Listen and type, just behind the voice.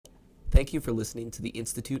Thank you for listening to the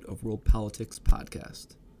Institute of World Politics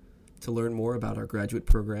podcast. To learn more about our graduate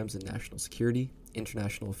programs in national security,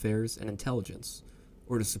 international affairs, and intelligence,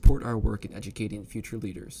 or to support our work in educating future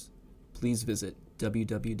leaders, please visit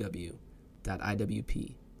www.iwp.edu.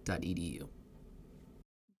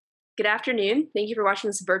 Good afternoon. Thank you for watching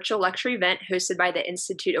this virtual lecture event hosted by the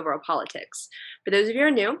Institute of World Politics. For those of you who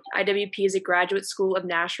are new, IWP is a graduate school of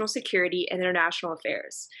national security and international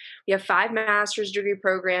affairs. We have 5 master's degree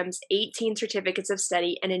programs, 18 certificates of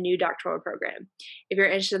study, and a new doctoral program. If you're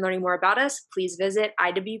interested in learning more about us, please visit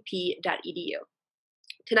iwp.edu.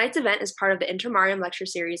 Tonight's event is part of the Intermarium lecture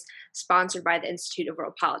series sponsored by the Institute of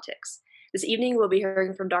World Politics. This evening, we'll be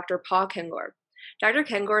hearing from Dr. Paul Kengor. Dr.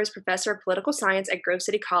 Kengor is professor of political science at Grove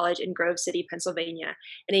City College in Grove City, Pennsylvania,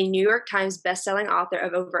 and a New York Times bestselling author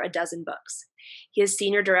of over a dozen books. He is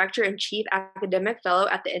senior director and chief academic fellow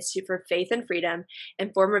at the Institute for Faith and Freedom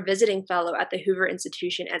and former visiting fellow at the Hoover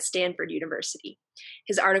Institution at Stanford University.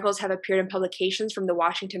 His articles have appeared in publications from the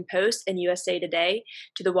Washington Post and USA Today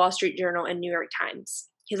to the Wall Street Journal and New York Times.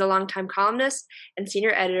 He is a longtime columnist and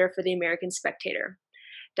senior editor for the American Spectator.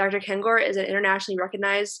 Dr. Kengor is an internationally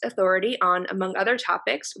recognized authority on, among other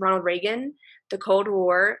topics, Ronald Reagan, the Cold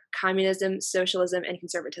War, communism, socialism, and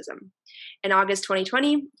conservatism. In August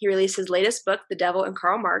 2020, he released his latest book, The Devil and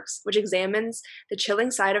Karl Marx, which examines the chilling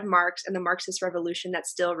side of Marx and the Marxist revolution that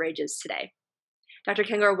still rages today. Dr.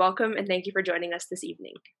 Kengor, welcome, and thank you for joining us this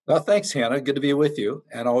evening. Well, thanks, Hannah. Good to be with you,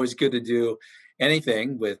 and always good to do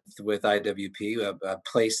anything with IWP, a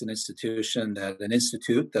place, an institution, an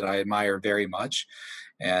institute that I admire very much,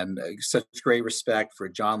 and such great respect for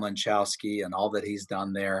John Lenchowski and all that he's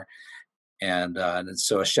done there. And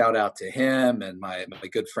so a shout out to him and my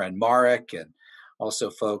good friend Mark, and also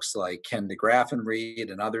folks like Ken DeGraff and Reed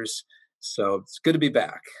and others. So it's good to be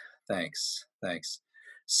back. Thanks.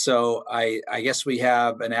 So I guess we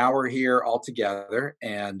have an hour here altogether,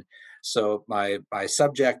 and so my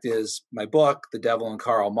subject is my book, The Devil and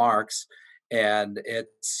Karl Marx, and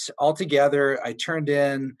it's altogether, I turned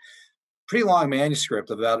in pretty long manuscript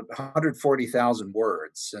of about 140,000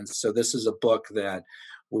 words, and so this is a book that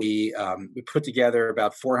we put together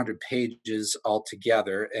about 400 pages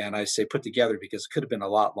altogether, and I say put together because it could have been a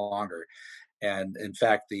lot longer. And in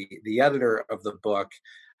fact, the editor of the book,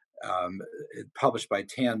 published by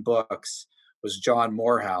Tan Books, was John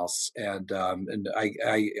Morehouse, and I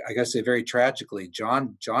gotta say very tragically,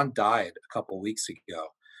 John died a couple of weeks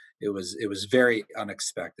ago. It was very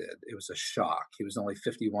unexpected. It was a shock. He was only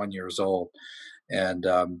 51 years old, and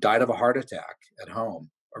died of a heart attack at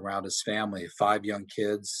home around his family, 5 young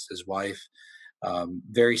kids, his wife.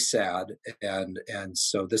 Very sad, and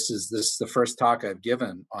so this is the first talk I've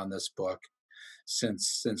given on this book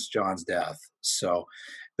since John's death. So,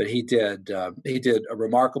 but he did a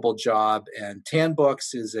remarkable job. And Tan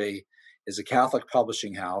Books is a Catholic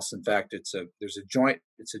publishing house. In fact, it's a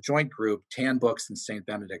joint group, Tan Books and St.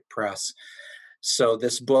 Benedict Press. So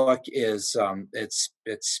this book is it's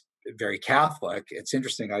very Catholic. It's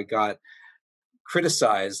interesting. I got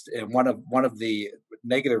criticized in one of the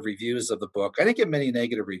negative reviews of the book. I didn't get many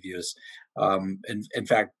negative reviews. In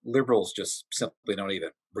fact, liberals just simply don't even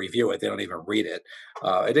review it. They don't even read it.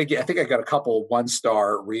 I think I got a couple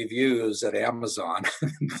 1-star reviews at Amazon.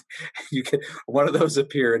 One of those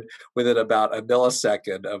appeared within about a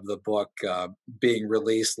millisecond of the book being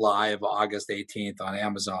released live August 18th on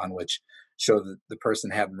Amazon, which showed that the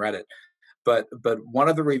person hadn't read it. But one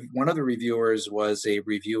of the reviewers was a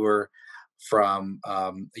reviewer from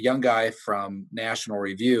a young guy from National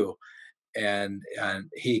Review, and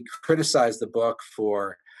he criticized the book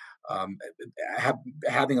for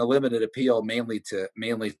having a limited appeal mainly to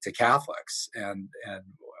Catholics. And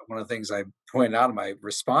one of the things I pointed out in my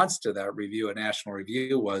response to that review at National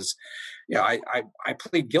Review was, I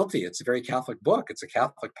plead guilty. It's a very Catholic book. It's a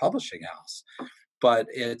Catholic publishing house. But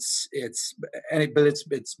it's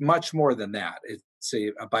much more than that. It's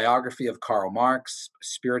a biography of Karl Marx, a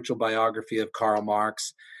spiritual biography of Karl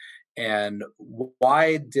Marx. And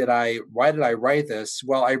why did I write this?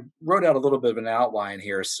 Well, I wrote out a little bit of an outline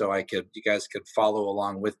here so you guys could follow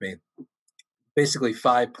along with me. Basically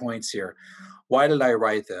 5 points here. Why did I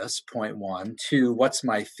write this? Point 1. 2, what's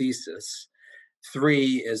my thesis?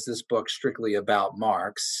 3, is this book strictly about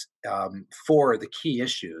Marx? 4, the key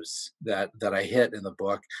issues that I hit in the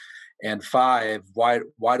book. And 5, why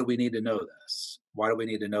do we need to know this? Why do we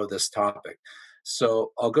need to know this topic?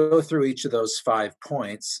 So I'll go through each of those 5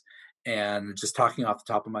 points and just talking off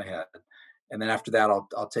the top of my head. And then after that,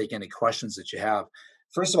 I'll take any questions that you have.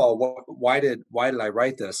 First of all, why did I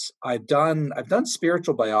write this? I've done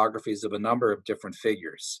spiritual biographies of a number of different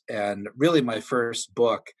figures, and really my first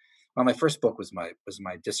book Well, my first book was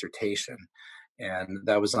my dissertation, and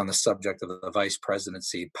that was on the subject of the vice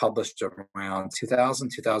presidency, published around 2000,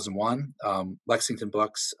 2001, Lexington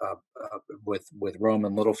Books, with Rome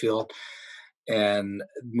and Littlefield. And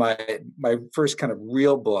my first kind of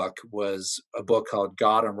real book was a book called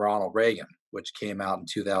God and Ronald Reagan, which came out in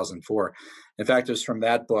 2004. In fact, it was from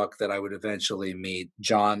that book that I would eventually meet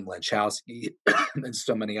John Lanchowski and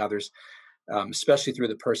so many others, especially through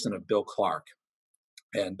the person of Bill Clark.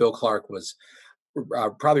 And Bill Clark was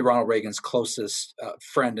probably Ronald Reagan's closest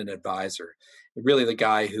friend and advisor. Really, the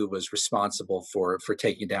guy who was responsible for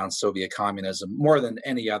taking down Soviet communism more than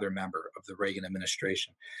any other member of the Reagan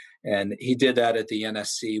administration, and he did that at the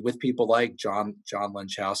NSC with people like John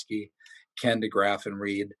Lanchowski, Ken DeGraff and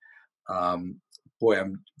Reed. Boy,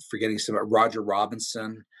 I'm forgetting some Roger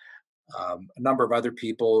Robinson, a number of other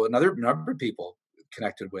people, another number of people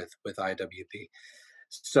connected with IWP.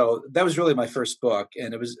 So that was really my first book,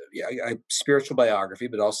 and it was a spiritual biography,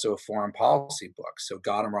 but also a foreign policy book. So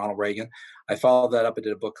God and Ronald Reagan. I followed that up. I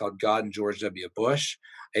did a book called God and George W. Bush.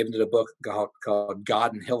 I even did a book called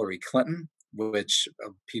God and Hillary Clinton, which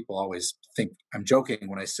people always think I'm joking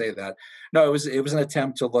when I say that. No, it was an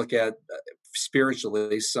attempt to look at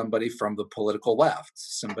spiritually somebody from the political left,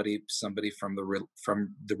 somebody from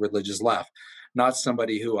the religious left, not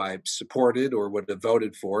somebody who I supported or would have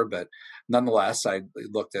voted for, but nonetheless, I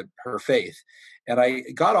looked at her faith. And I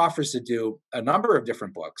got offers to do a number of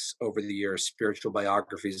different books over the years, spiritual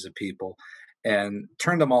biographies of people, and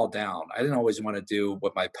turned them all down. I didn't always want to do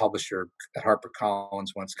what my publisher at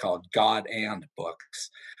HarperCollins once called God and books.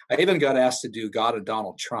 I even got asked to do God and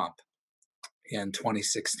Donald Trump in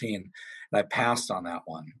 2016, and I passed on that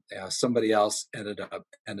one. Somebody else ended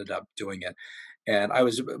up doing it, and I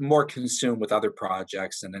was more consumed with other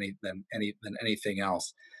projects than anything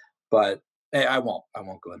else. But I won't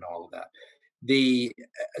go into all of that.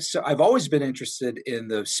 So I've always been interested in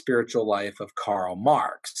the spiritual life of Karl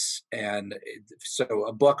Marx, and so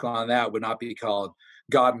a book on that would not be called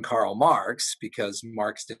God and Karl Marx, because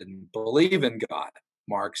Marx didn't believe in God.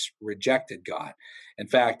 Marx rejected God. In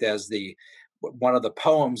fact, as one of the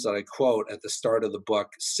poems that I quote at the start of the book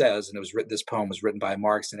says, and this poem was written by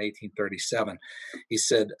Marx in 1837. He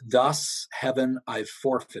said, "Thus heaven I've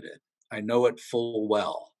forfeited. I know it full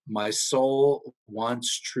well. My soul,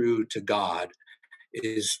 once true to God,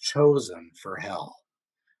 is chosen for hell."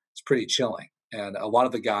 It's pretty chilling. And a lot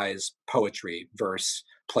of the guy's poetry, verse,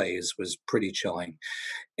 plays was pretty chilling.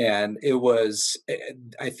 And it was,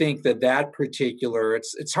 I think that particular,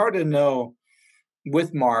 it's hard to know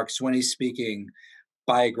with Marx when he's speaking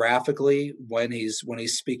biographically, when he's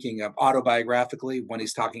speaking of autobiographically, when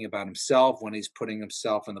he's talking about himself, when he's putting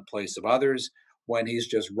himself in the place of others, when he's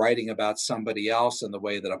just writing about somebody else in the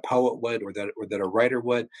way that a poet would, or that a writer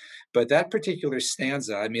would. But that particular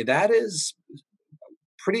stanza, I mean, that is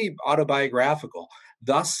pretty autobiographical.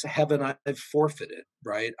 "Thus heaven I've forfeited,"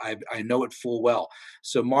 right? I know it full well.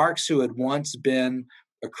 So Marx, who had once been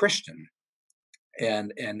a Christian,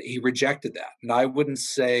 and he rejected that. And I wouldn't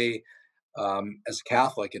say, as a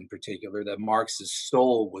Catholic in particular, that Marx's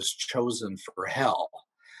soul was chosen for hell.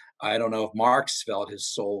 I don't know if Marx felt his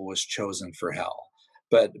soul was chosen for hell,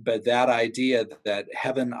 but that idea that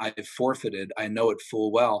heaven I've forfeited, I know it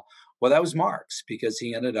full well. Well, that was Marx, because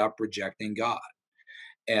he ended up rejecting God.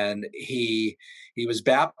 And he was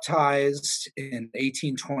baptized in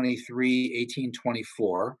 1823,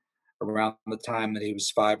 1824, around the time that he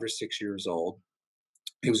was 5 or 6 years old.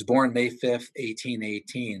 He was born May 5th,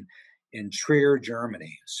 1818, in Trier,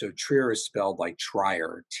 Germany. So Trier is spelled like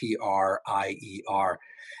Trier, Trier,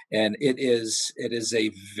 and it is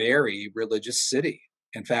a very religious city.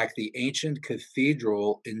 In fact, the ancient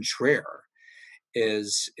cathedral in Trier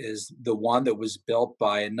is the one that was built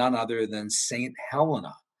by none other than Saint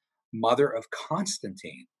Helena, mother of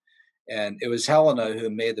Constantine. And it was Helena who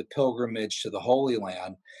made the pilgrimage to the Holy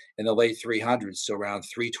Land in the late 300s, so around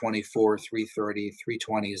 324, 330,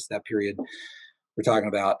 320 is that period we're talking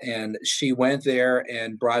about. And she went there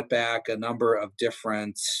and brought back a number of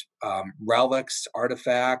different relics,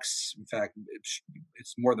 artifacts. In fact,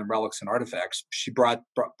 it's more than relics and artifacts. She brought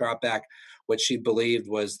back what she believed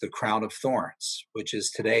was the crown of thorns, which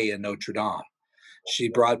is today in Notre Dame. She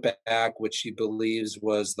brought back what she believes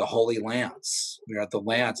was the Holy Lance, the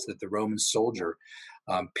lance that the Roman soldier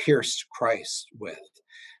pierced Christ with.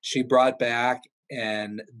 She brought back,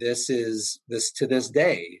 and this to this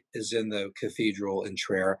day is in the cathedral in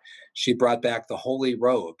Trier. She brought back the holy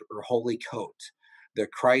robe or holy coat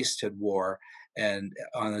that Christ had wore, and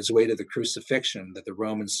on his way to the crucifixion, that the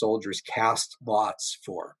Roman soldiers cast lots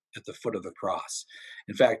for at the foot of the cross.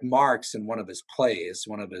 In fact, Marx, in one of his plays,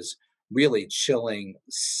 one of his really chilling,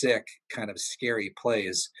 sick, kind of scary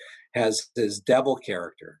plays, has his devil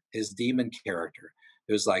character, his demon character,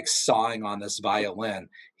 who's like sawing on this violin.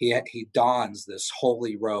 He dons this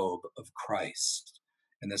holy robe of Christ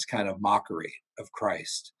and this kind of mockery of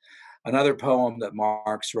Christ. Another poem that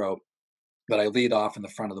Marx wrote that I lead off in the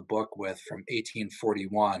front of the book with, from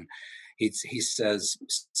 1841, he says,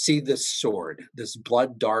 "See this sword, this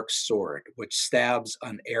blood dark sword, which stabs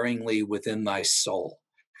unerringly within thy soul.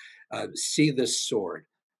 See this sword,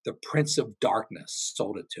 the Prince of Darkness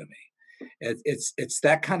sold it to me." It's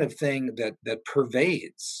that kind of thing that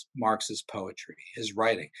pervades Marx's poetry, his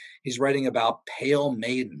writing. He's writing about pale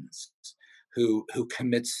maidens who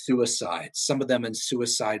commit suicide, some of them in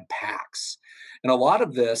suicide pacts. And a lot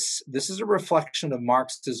of this is a reflection of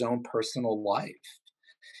Marx's own personal life,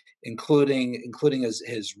 including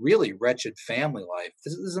his really wretched family life.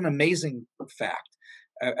 This is an amazing fact.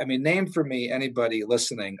 I mean, name for me anybody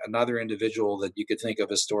listening, another individual that you could think of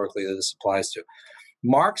historically that this applies to.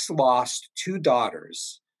 Marx lost two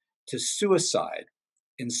daughters to suicide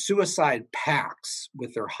in suicide pacts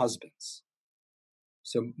with their husbands.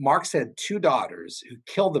 So Marx had two daughters who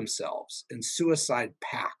killed themselves in suicide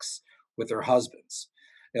pacts with their husbands.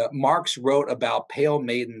 Marx wrote about pale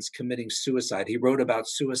maidens committing suicide. He wrote about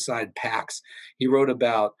suicide pacts. He wrote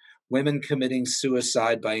about women committing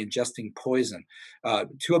suicide by ingesting poison.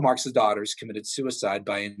 Two of Marx's daughters committed suicide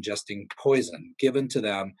by ingesting poison given to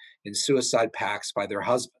them in suicide pacts by their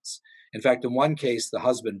husbands. In fact, in one case, the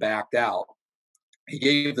husband backed out. He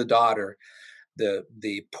gave the daughter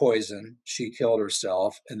the poison. She killed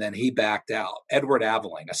herself, and then he backed out. Edward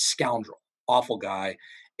Aveling, a scoundrel, awful guy,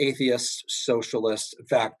 atheist, socialist. In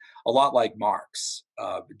fact, a lot like Marx,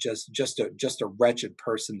 just a wretched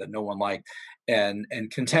person that no one liked. And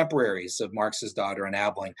contemporaries of Marx's daughter and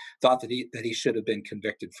Aveling thought that he should have been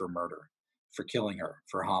convicted for murder, for killing her,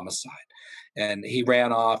 for homicide. And he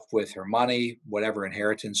ran off with her money, whatever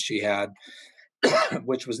inheritance she had,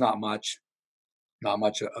 which was not much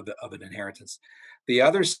of an inheritance. The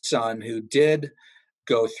other son, who did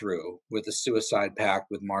go through with a suicide pact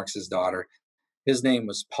with Marx's daughter, his name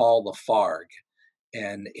was Paul Lafargue,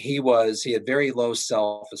 and he had very low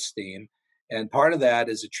self-esteem, and part of that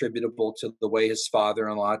is attributable to the way his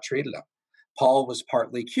father-in-law treated him. Paul was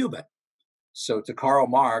partly Cuban, so to Karl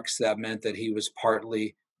Marx, that meant that he was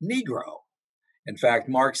partly Negro. In fact,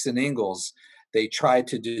 Marx and Engels, they tried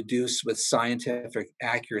to deduce with scientific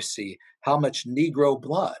accuracy how much Negro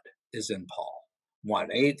blood is in Paul,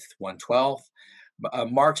 1/8, 1/12.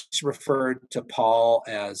 Marx referred to Paul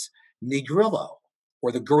as Negrillo,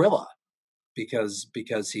 or the gorilla,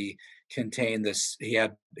 because he contained this, he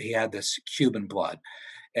had this Cuban blood.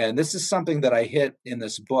 And this is something that I hit in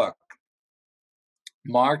this book.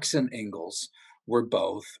 Marx and Engels were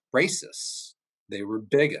both racists. They were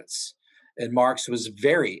bigots. And Marx was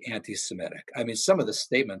very anti-Semitic. I mean, some of the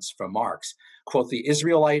statements from Marx, quote, "The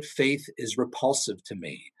Israelite faith is repulsive to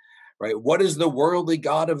me," right? "What is the worldly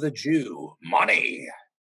God of the Jew? Money,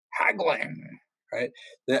 haggling," right?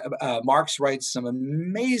 Marx writes some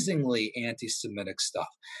amazingly anti-Semitic stuff.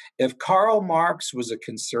 If Karl Marx was a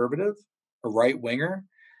conservative, a right-winger,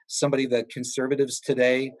 somebody that conservatives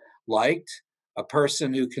today liked, a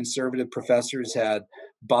person who conservative professors had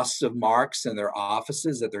busts of Marx in their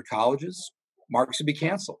offices at their colleges, Marx would be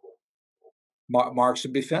canceled. Marx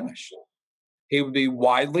would be finished. He would be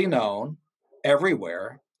widely known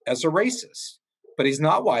everywhere as a racist, but he's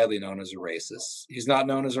not widely known as a racist. He's not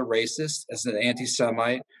known as a racist, as an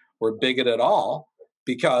anti-Semite, or bigot at all,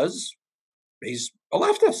 because he's a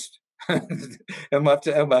leftist. and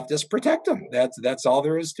leftists protect him. That's all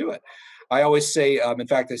there is to it. I always say, in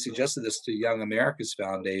fact, I suggested this to Young America's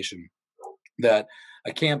Foundation, that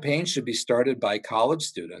a campaign should be started by college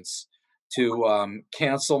students to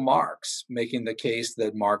cancel Marx, making the case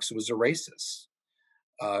that Marx was a racist.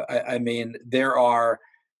 I mean, they're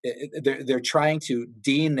trying to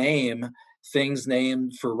dename things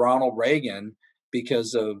named for Ronald Reagan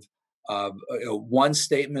because of one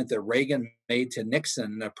statement that Reagan made to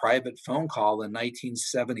Nixon in a private phone call in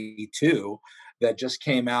 1972 that just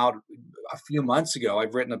came out a few months ago.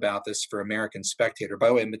 I've written about this for American Spectator. By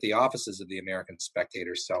the way, I'm at the offices of the American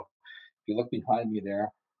Spectator. So if you look behind me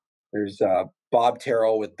there's Bob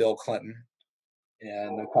Terrell with Bill Clinton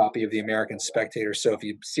and a copy of the American Spectator. So if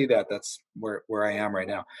you see that, that's where I am right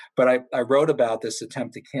now. But I wrote about this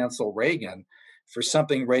attempt to cancel Reagan for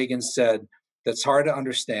something Reagan said that's hard to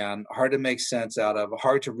understand, hard to make sense out of,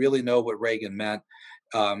 hard to really know what Reagan meant.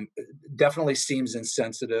 Definitely seems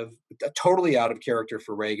insensitive, totally out of character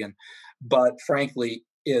for Reagan, but frankly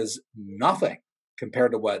is nothing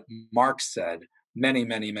compared to what Marx said many,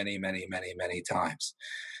 many, many, many, many, many times.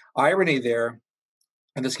 irony there,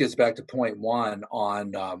 and this gets back to point one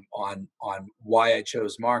on why I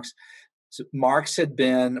chose Marx. So Marx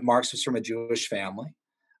was from a Jewish family,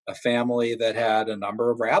 a family that had a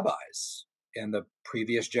number of rabbis in the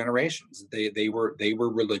previous generations. They were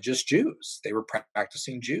religious Jews. They were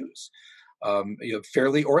practicing Jews,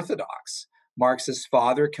 fairly orthodox. Marx's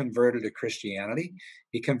father converted to Christianity.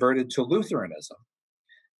 He converted to Lutheranism,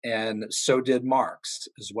 and so did Marx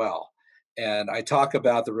as well. And I talk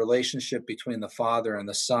about the relationship between the father and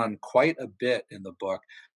the son quite a bit in the book.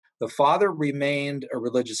 The father remained a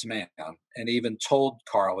religious man and even told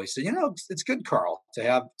Karl, he said, it's good, Karl,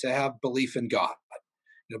 to have belief in God.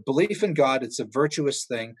 Belief in God, it's a virtuous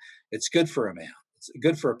thing. It's good for a man. It's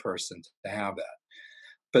good for a person to have that.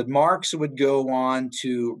 But Marx would go on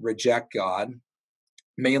to reject God,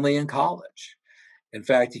 mainly in college. In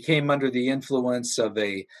fact, he came under the influence of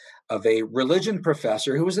a religion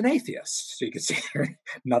professor who was an atheist. So you can see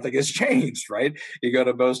nothing has changed, right? You go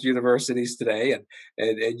to most universities today, and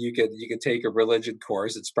you could take a religion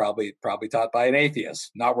course. It's probably taught by an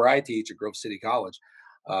atheist. Not where I teach at Grove City College.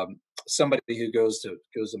 Somebody who goes to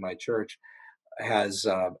my church has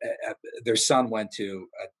their son went to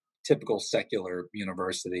a typical secular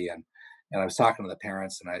university, and I was talking to the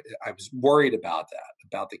parents, and I was worried about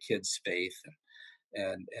the kid's faith,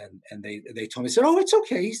 and they told me, said, oh, it's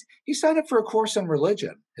okay. He signed up for a course on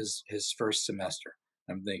religion his first semester.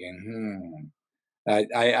 I'm thinking, I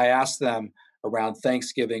asked them around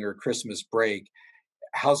Thanksgiving or Christmas break,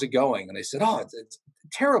 how's it going? And they said, oh, it's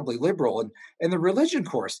terribly liberal. And the religion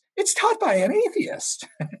course, it's taught by an atheist.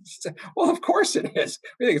 Well, of course it is.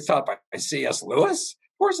 We think it's taught by C.S. Lewis.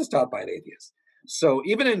 Of course it's taught by an atheist. So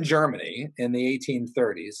even in Germany in the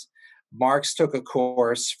 1830s, Marx took a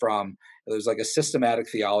course it was like a systematic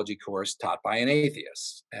theology course taught by an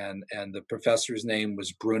atheist. And the professor's name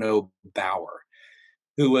was Bruno Bauer,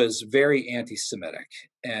 who was very anti-Semitic.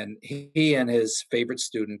 And he and his favorite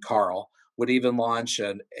student, Karl, would even launch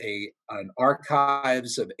an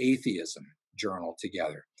Archives of Atheism journal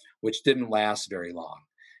together, which didn't last very long.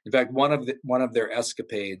 In fact, one of their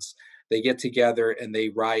escapades, they get together and they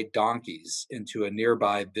ride donkeys into a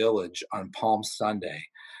nearby village on Palm Sunday,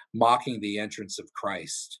 mocking the entrance of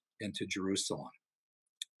Christ into Jerusalem.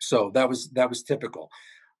 So that was typical.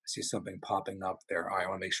 I see something popping up there. I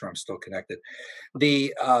want to make sure I'm still connected.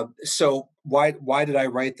 So why did I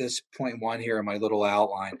write this point one here in my little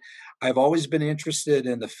outline? I've always been interested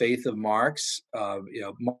in the faith of Marx.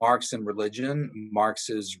 Marx and religion,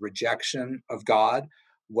 Marx's rejection of God,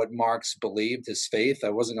 what Marx believed, his faith. I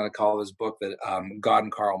wasn't going to call this book that God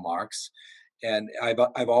and Karl Marx. And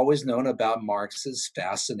I've always known about Marx's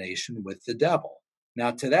fascination with the devil.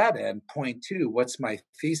 Now, to that end, point two, what's my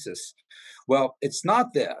thesis? Well, it's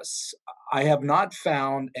not this. I have not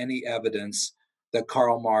found any evidence that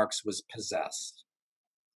Karl Marx was possessed,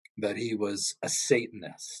 that he was a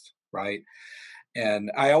Satanist, right?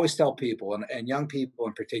 And I always tell people, and young people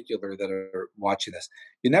in particular that are watching this,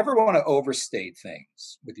 you never want to overstate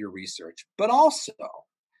things with your research, but also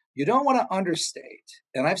you don't want to understate.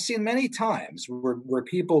 And I've seen many times where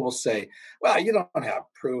people will say, well, you don't have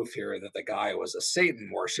proof here that the guy was a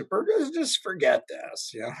Satan worshiper. Just forget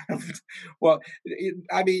this. Well,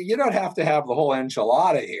 I mean, you don't have to have the whole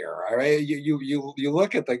enchilada here. All right. You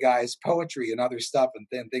look at the guy's poetry and other stuff and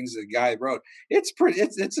then things the guy wrote.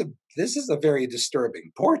 This is a very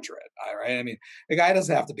disturbing portrait. All right. I mean, the guy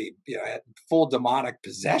doesn't have to be full demonic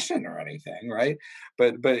possession or anything, right?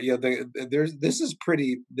 But this is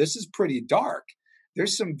pretty dark.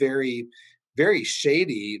 There's some very, very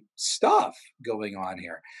shady stuff going on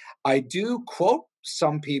here. I do quote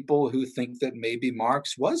some people who think that maybe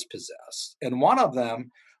Marx was possessed, and one of them,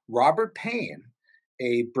 Robert Paine,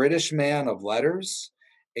 a British man of letters,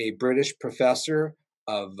 a British professor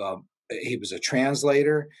of. He was a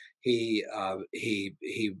translator. He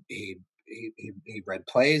read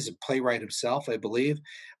plays, a playwright himself, I believe.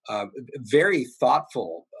 Very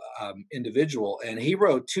thoughtful individual, and he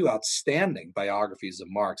wrote two outstanding biographies of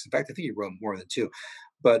Marx. In fact, I think he wrote more than two,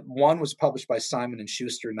 but one was published by Simon and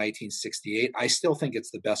Schuster in 1968. I still think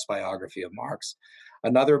it's the best biography of Marx.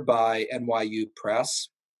 Another by NYU Press.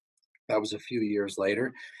 That was a few years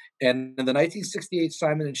later. And in the 1968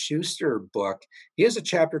 Simon and Schuster book, he has a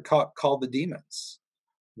chapter called "The Demons,"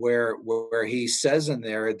 where he says in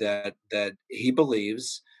there that he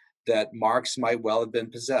believes that Marx might well have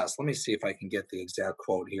been possessed. Let me see if I can get the exact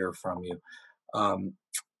quote here from you,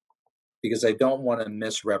 because I don't want to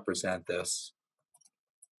misrepresent this.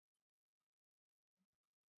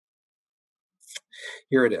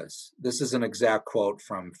 Here it is. This is an exact quote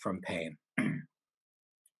from Paine.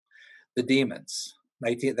 The demons.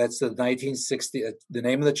 That's the 1960. The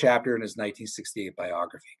name of the chapter in his 1968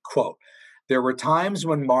 biography. Quote: "There were times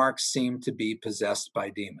when Marx seemed to be possessed by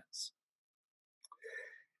demons.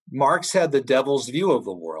 Marx had the devil's view of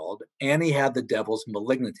the world, and he had the devil's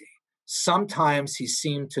malignity. Sometimes he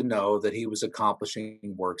seemed to know that he was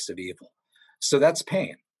accomplishing works of evil." So that's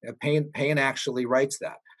Paine. Paine actually writes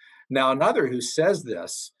that. Now, another who says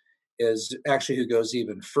this is actually who goes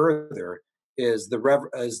even further is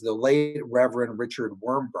the late Reverend Richard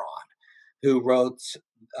Wormbraun, who wrote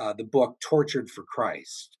the book Tortured for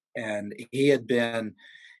Christ, and he had been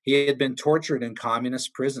tortured in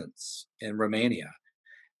communist prisons in Romania,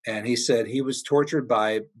 and he said he was tortured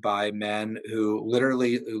by men who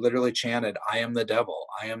literally chanted, "I am the devil,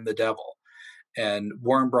 I am the devil." And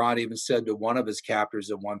Warren Braun even said to one of his captors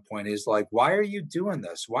at one point, he's like, "Why are you doing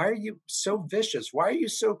this? Why are you so vicious? Why are you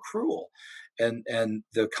so cruel?" And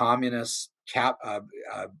the communist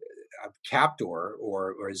captor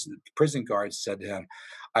or his prison guard said to him,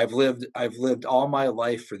 I've lived all my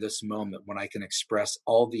life for this moment when I can express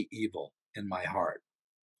all the evil in my heart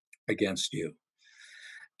against you."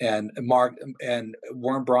 And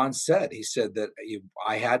Warren Braun said, he said that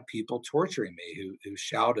I had people torturing me who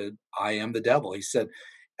shouted, "I am the devil." He said,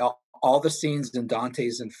 all the scenes in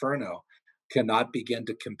Dante's Inferno cannot begin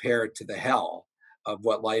to compare to the hell of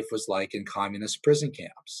what life was like in communist prison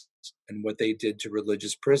camps and what they did to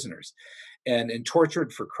religious prisoners. And in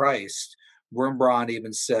Tortured for Christ, Warren Braun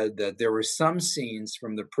even said that there were some scenes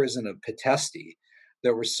from the prison of Pitesti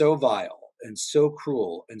that were so vile and so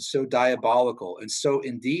cruel and so diabolical and so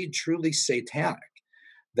indeed truly satanic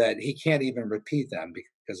that he can't even repeat them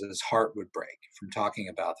because his heart would break from talking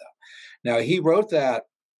about them. Now, he wrote that,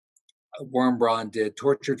 Warren Braun did,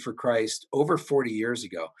 Tortured for Christ, over 40 years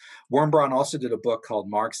ago. Warren Braun also did a book called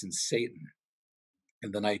Marx and Satan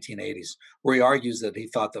in the 1980s, where he argues that he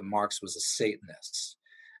thought that Marx was a Satanist.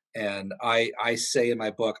 And I say in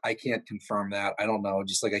my book, I can't confirm that. I don't know,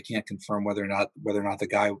 just like I can't confirm whether or not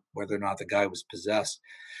the guy was possessed.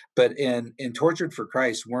 But in Tortured for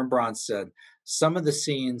Christ, Warren Braun said some of the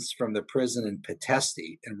scenes from the prison in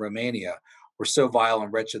Pitesti in Romania were so vile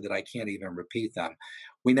and wretched that I can't even repeat them.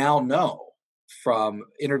 We now know from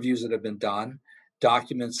interviews that have been done,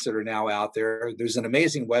 documents that are now out there. There's an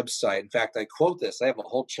amazing website. In fact, I quote this. I have a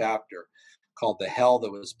whole chapter called "The Hell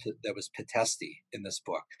That Was Pitesti" in this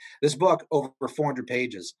book. This book, over 400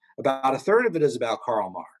 pages, about a third of it is about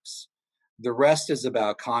Karl Marx. The rest is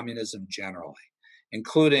about communism generally,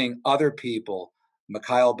 including other people,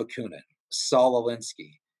 Mikhail Bakunin, Saul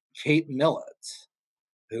Alinsky, Kate Millett,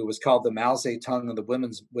 who was called the Mao Zedong of the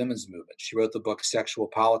women's movement. She wrote the book Sexual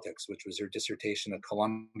Politics, which was her dissertation at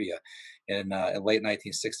Columbia in late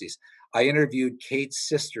 1960s. I interviewed Kate's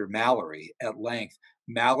sister, Mallory, at length.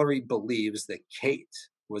 Mallory believes that Kate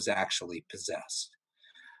was actually possessed.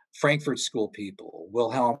 Frankfurt School people,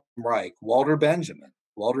 Wilhelm Reich, Walter Benjamin.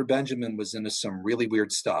 Walter Benjamin was into some really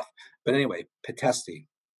weird stuff. But anyway, Pitesti.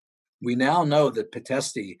 We now know that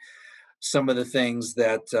Pitesti, some of the things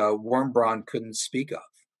that Warren Braun couldn't speak of,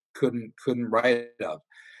 couldn't write of.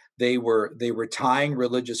 They were tying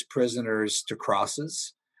religious prisoners to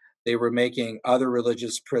crosses. They were making other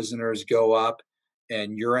religious prisoners go up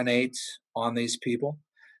and urinate on these people.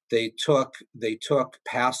 They took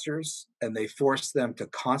pastors and they forced them to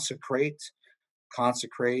consecrate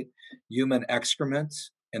human excrement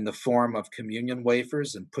in the form of communion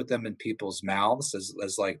wafers and put them in people's mouths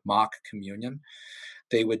as like mock communion.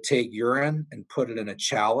 They would take urine and put it in a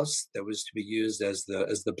chalice that was to be used as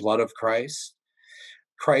the blood of Christ.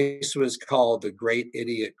 Christ was called the great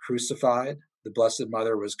idiot crucified. The Blessed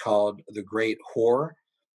Mother was called the great whore.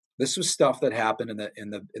 This was stuff that happened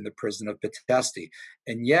in the prison of Pitesti.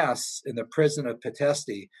 And yes, in the prison of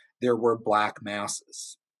Pitesti, there were black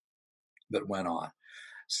masses that went on.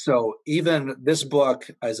 So even this book,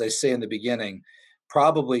 as I say in the beginning,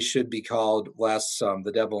 probably should be called less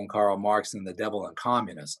The Devil and Karl Marx than The Devil and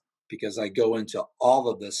Communism, because I go into all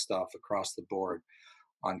of this stuff across the board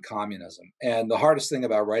on communism. And the hardest thing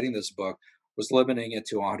about writing this book was limiting it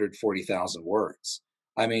to 140,000 words.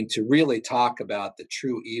 I mean, to really talk about the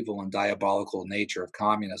true evil and diabolical nature of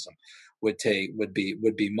communism would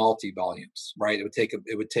be multi volumes, right?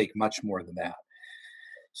 It would take much more than that.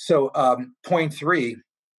 So point 3,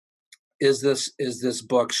 is this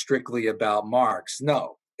book strictly about Marx?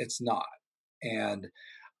 No, it's not. And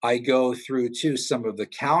I go through too some of the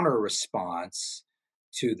counter response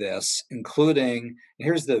to this, including, and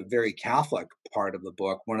here's the very Catholic part of the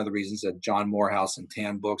book. One of the reasons that John Morehouse and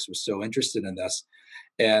Tan Books was so interested in this.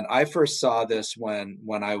 And I first saw this when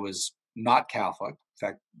I was not Catholic. In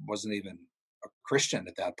fact, wasn't even a Christian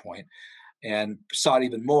at that point. and saw it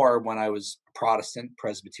even more when I was Protestant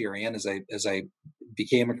Presbyterian. As I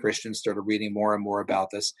became a Christian, started reading more and more about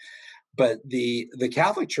this. But the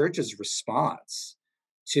Catholic Church's response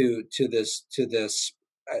to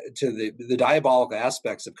the diabolical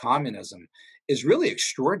aspects of communism is really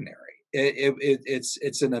extraordinary.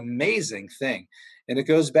 It's an amazing thing, and it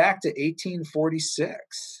goes back to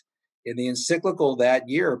 1846 in the encyclical that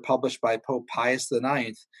year published by Pope Pius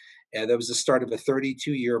IX. And that was the start of a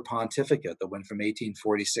 32-year pontificate that went from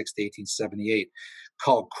 1846 to 1878,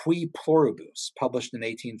 called Qui Pluribus, published in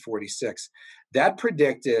 1846. That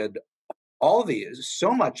predicted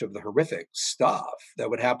so much of the horrific stuff that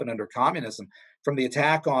would happen under communism, from the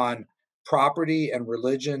attack on property and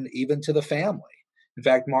religion, even to the family. In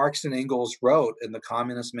fact, Marx and Engels wrote in the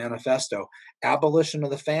Communist Manifesto, "Abolition of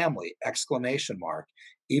the family!" exclamation mark.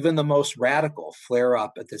 Even the most radical flare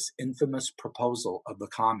up at this infamous proposal of the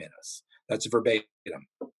communists. That's verbatim,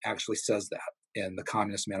 actually says that in the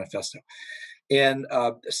Communist Manifesto. And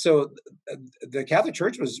so the Catholic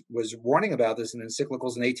Church was warning about this in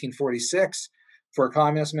encyclicals in 1846 for a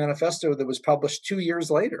Communist Manifesto that was published 2 years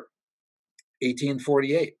later,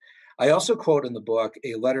 1848. I also quote in the book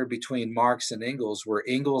a letter between Marx and Engels, where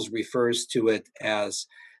Engels refers to it as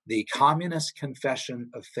the Communist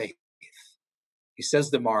Confession of Faith. He says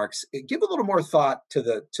to Marx, "Give a little more thought to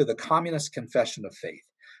the Communist Confession of Faith.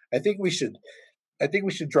 I think we should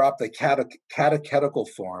drop the catechetical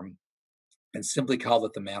form and simply call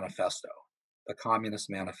it the Manifesto, the Communist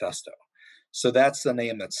Manifesto." So that's the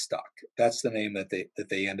name that stuck. That's the name that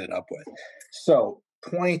they ended up with. So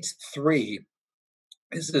point 3,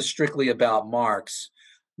 is this strictly about Marx?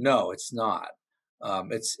 No, it's not.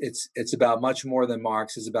 It's about much more than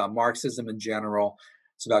Marx. It's about Marxism in general.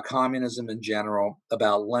 It's about communism in general,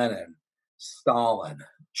 about Lenin, Stalin,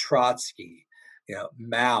 Trotsky,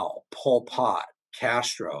 Mao, Pol Pot,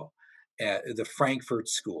 Castro, the Frankfurt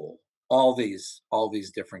School, all these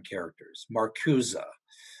different characters, Marcuse,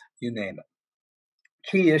 you name it.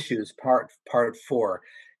 Key issues, part 4.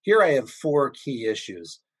 Here I have 4 key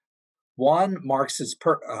issues. 1, Marx's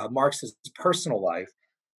personal life,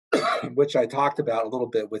 which I talked about a little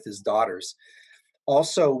bit with his daughters.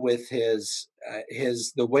 Also with the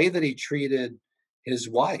way that he treated his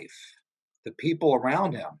wife, the people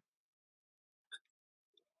around him,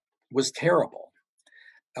 was terrible.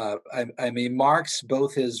 I mean, Marx,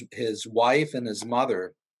 both his wife and his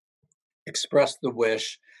mother, expressed the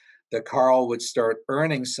wish that Karl would start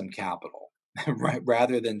earning some capital, right,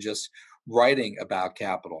 rather than just writing about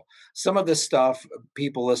capital. Some of this stuff,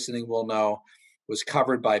 people listening will know, was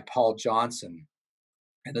covered by Paul Johnson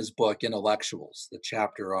in his book Intellectuals, the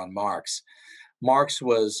chapter on Marx. Marx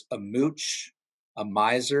was a mooch, a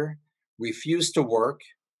miser, refused to work,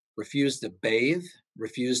 refused to bathe,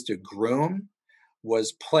 refused to groom,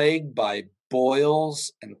 was plagued by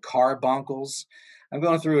boils and carbuncles. I'm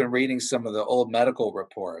going through and reading some of the old medical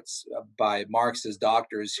reports by Marx's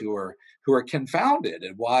doctors who are confounded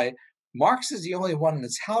at why Marx is the only one in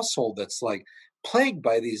his household that's like plagued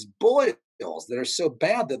by these boils that are so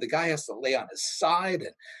bad that the guy has to lay on his side.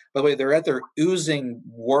 And by the way, they're at their oozing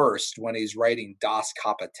worst when he's writing Das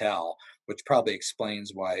Kapital, which probably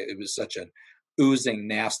explains why it was such an oozing,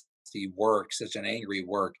 nasty work, such an angry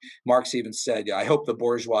work. Marx even said, "I hope the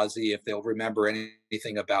bourgeoisie, if they'll remember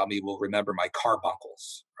anything about me, will remember my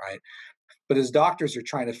carbuncles," right? But his doctors are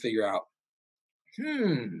trying to figure out,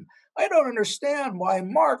 I don't understand why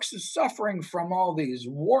Marx is suffering from all these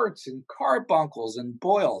warts and carbuncles and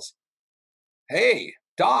boils. Hey,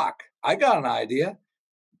 doc, I got an idea.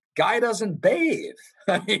 Guy doesn't bathe.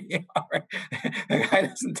 The guy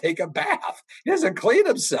doesn't take a bath. He doesn't clean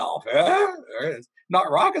himself. Not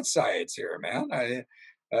rocket science here, man.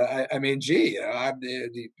 I mean, gee,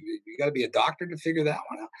 you got to be a doctor to figure that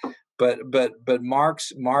one out. But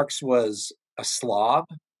Marx was a slob.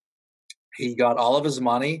 He got all of his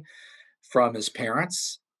money from his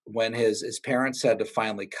parents when his parents had to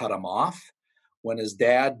finally cut him off. When his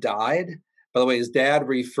dad died, by the way, his dad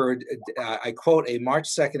referred, I quote a March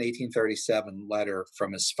 2nd, 1837 letter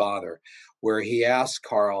from his father, where he asked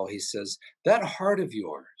Karl, he says, that heart of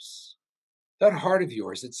yours,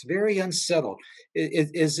 it's very unsettled.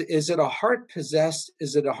 Is it a heart possessed?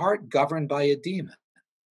 Is it a heart governed by a demon?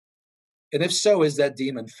 And if so, is that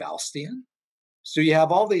demon Faustian? So you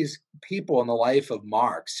have all these people in the life of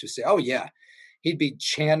Marx who say, oh yeah, he'd be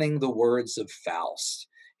chanting the words of Faust.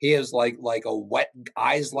 He has like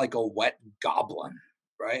eyes like a wet goblin,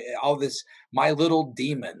 right? All this, my little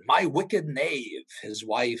demon, my wicked knave, his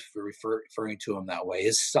wife referring to him that way,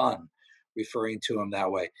 his son referring to him that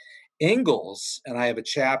way. Engels, and I have a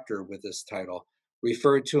chapter with this title,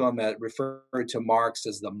 referred to Marx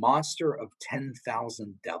as the monster of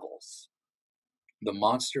 10,000 devils. The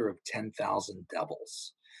monster of 10,000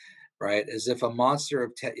 devils, right? As if a monster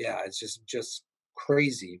of 10, yeah, it's just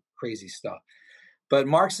crazy, crazy stuff. But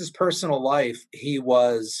Marx's personal life, he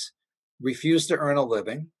refused to earn a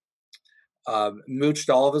living, mooched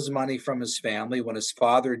all of his money from his family. When his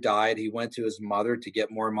father died, he went to his mother to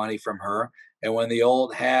get more money from her. And when the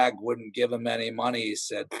old hag wouldn't give him any money, he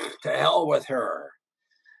said, "To hell with her."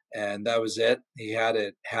 And that was it. He had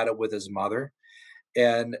it with his mother.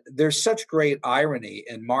 And there's such great irony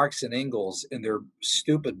in Marx and Engels in their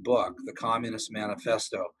stupid book, The Communist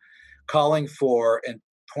Manifesto, calling for, in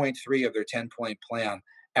point 3 of their 10-point plan,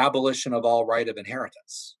 abolition of all right of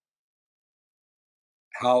inheritance.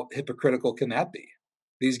 How hypocritical can that be?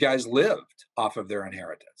 These guys lived off of their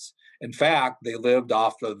inheritance. In fact, they lived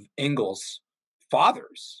off of Engels'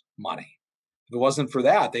 father's money. If it wasn't for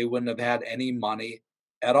that, they wouldn't have had any money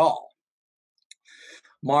at all.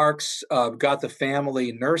 Marx got the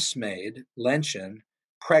family nursemaid, Lenchen,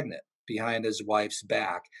 pregnant behind his wife's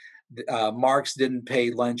back. Marx didn't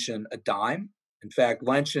pay Lenchen a dime. In fact,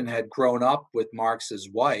 Lenchen had grown up with Marx's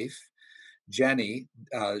wife, Jenny.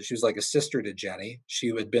 She was like a sister to Jenny.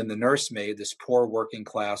 She had been the nursemaid, this poor working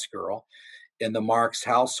class girl in the Marx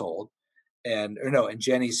household, in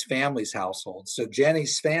Jenny's family's household. So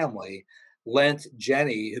Jenny's family lent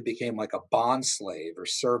Jenny, who became like a bond slave or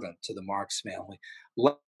servant to the Marx family,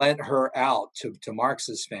 lent her out to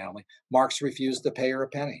Marx's family. Marx refused to pay her a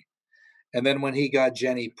penny. And then when he got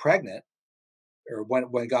Jenny pregnant, or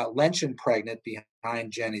when got Lenchen pregnant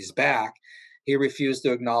behind Jenny's back, he refused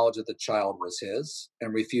to acknowledge that the child was his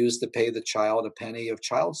and refused to pay the child a penny of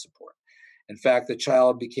child support. In fact, the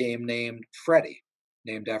child became named Freddie,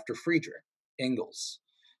 named after Friedrich Engels.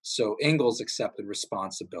 So Engels accepted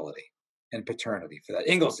responsibility and paternity for that.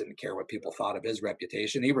 Engels didn't care what people thought of his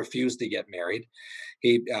reputation. He refused to get married.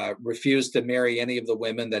 He refused to marry any of the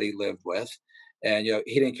women that he lived with. And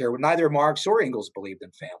he didn't care what neither Marx or Engels believed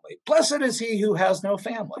in family. Blessed is he who has no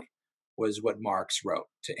family, was what Marx wrote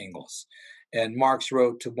to Engels. And Marx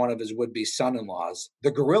wrote to one of his would-be son-in-laws,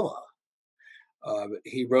 the gorilla.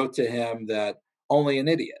 He wrote to him that only an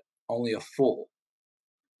idiot, only a fool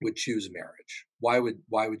would choose marriage. Why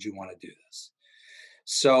would you want to do this?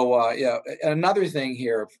 So another thing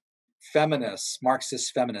here, feminists,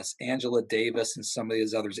 Marxist feminists, Angela Davis and some of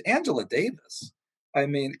these others. Angela Davis, I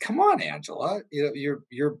mean, come on, Angela.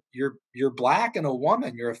 You're black and a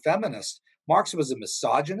woman. You're a feminist. Marx was a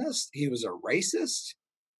misogynist. He was a racist.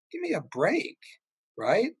 Give me a break,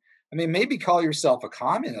 right? I mean, maybe call yourself a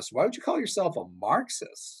communist. Why would you call yourself a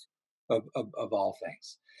Marxist of all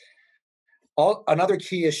things? Another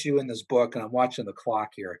key issue in this book, and I'm watching the clock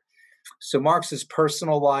here. So Marx's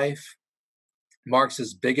personal life,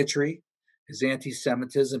 Marx's bigotry, his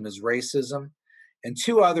anti-Semitism, his racism, and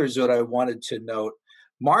two others that I wanted to note.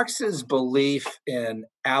 Marx's belief in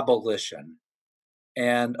abolition,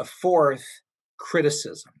 and a fourth,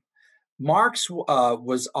 criticism. Marx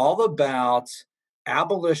was all about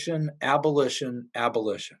abolition, abolition,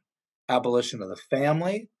 abolition. Abolition of the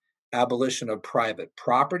family, abolition of private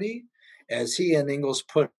property, as he and Engels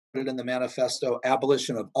put it in the manifesto,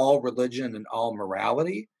 abolition of all religion and all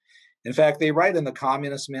morality. In fact, they write in the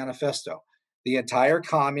Communist Manifesto, the entire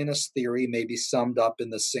communist theory may be summed up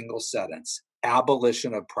in the single sentence,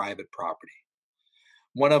 abolition of private property.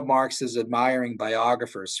 One of Marx's admiring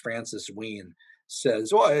biographers, Francis Wien,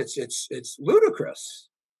 says, "Well, it's ludicrous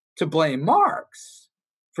to blame Marx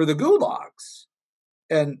for the gulags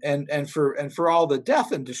and for all the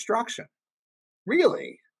death and destruction.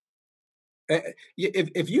 Really,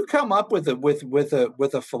 if you come up with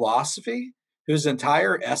a philosophy whose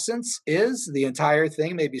entire essence is the entire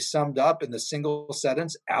thing may be summed up in the single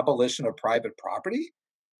sentence, abolition of private property,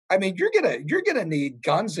 I mean, you're gonna need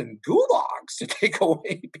guns and gulags to take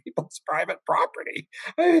away people's private property.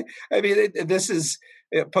 I mean, this is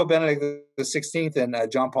Pope Benedict XVI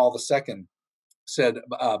and John Paul II said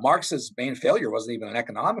Marx's main failure wasn't even an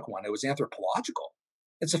economic one; it was anthropological.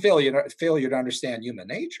 It's a failure to understand human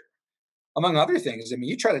nature, among other things. I mean,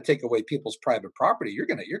 you try to take away people's private property, you're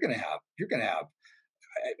gonna have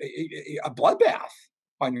a bloodbath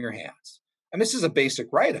on your hands. And this is a basic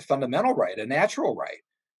right, a fundamental right, a natural right.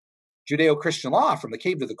 Judeo-Christian law, from the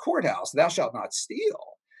cave to the courthouse, thou shalt not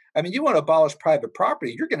steal. I mean, you want to abolish private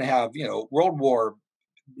property, you're going to have, World War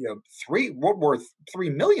III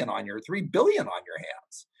million on your, 3 billion on your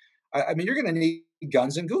hands. I mean, you're going to need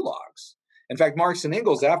guns and gulags. In fact, Marx and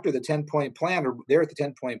Engels, after the 10-point plan, or they're at the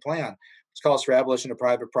 10-point plan, it's calls for abolition of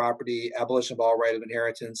private property, abolition of all right of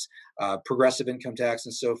inheritance, progressive income tax,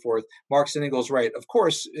 and so forth. Marx and Engels write, of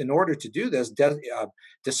course, in order to do this,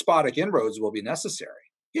 despotic inroads will be necessary.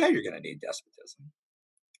 Yeah, you're going to need despotism.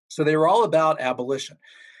 So they were all about abolition.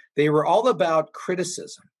 They were all about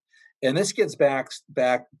criticism. And this gets back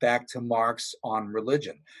to Marx on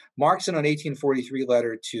religion. Marx, in an 1843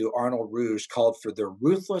 letter to Arnold Rouge, called for the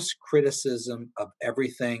ruthless criticism of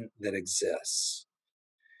everything that exists.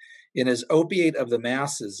 In his Opiate of the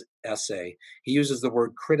Masses essay, he uses the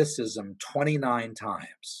word criticism 29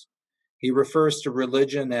 times. He refers to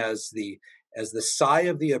religion as the sigh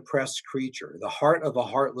of the oppressed creature, the heart of a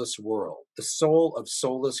heartless world, the soul of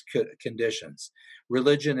soulless conditions.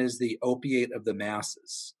 Religion is the opiate of the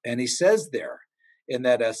masses. And he says there in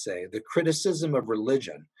that essay, the criticism of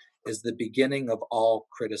religion is the beginning of all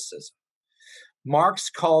criticism. Marx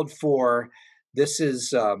called for, this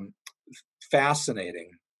is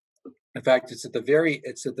fascinating. In fact, it's at the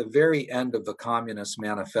very end of the Communist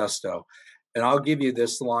Manifesto. And I'll give you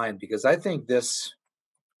this line because I think this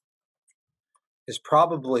is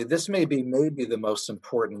probably, this may be the most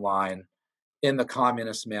important line in the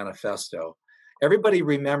Communist Manifesto. Everybody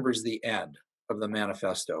remembers the end of the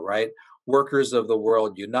manifesto, right? Workers of the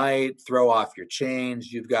world unite, throw off your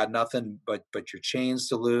chains. You've got nothing but your chains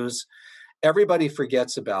to lose. Everybody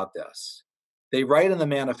forgets about this. They write in the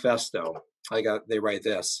manifesto, they write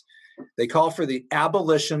this. They call for the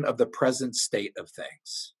abolition of the present state of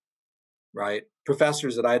things, right?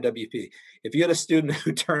 Professors at IWP, if you had a student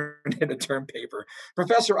who turned in a term paper,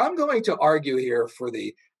 Professor, I'm going to argue here for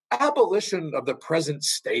the abolition of the present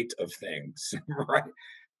state of things, right?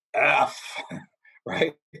 F,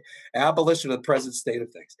 right? Abolition of the present state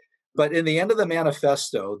of things. But in the end of the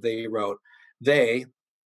manifesto, they wrote, the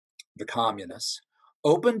communists,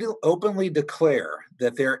 openly declare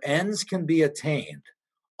that their ends can be attained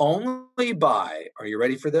only by, are you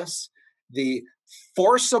ready for this? The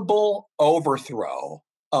forcible overthrow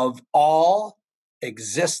of all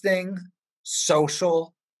existing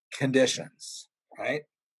social conditions, right?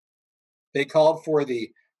 They called for the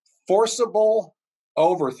forcible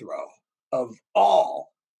overthrow of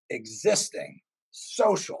all existing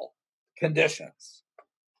social conditions.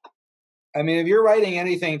 I mean, if you're writing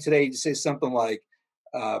anything today, you say something like,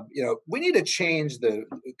 we need to change the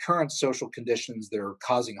current social conditions that are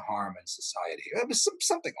causing harm in society.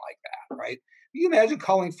 Something like that, right? You imagine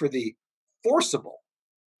calling for the forcible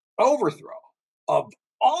overthrow of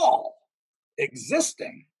all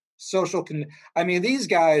existing social these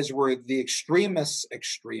guys were the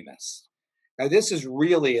extremists. Now, this is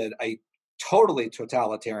really a totally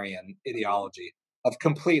totalitarian ideology of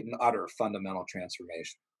complete and utter fundamental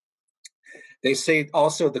transformation. They say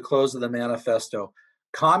also at the close of the manifesto,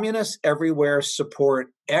 communists everywhere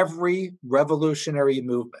support every revolutionary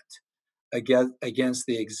movement against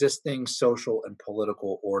the existing social and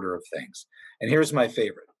political order of things. And here's my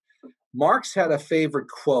favorite. Marx had a favorite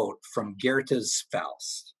quote from Goethe's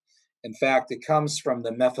Faust. In fact, it comes from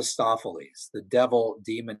the Mephistopheles, the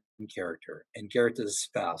devil-demon character in Goethe's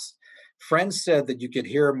Faust. Friends said that you could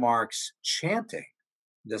hear Marx chanting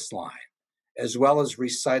this line, as well as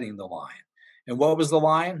reciting the line. And what was the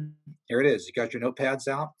line? Here it is. You got your notepads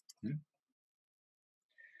out?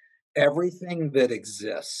 Everything that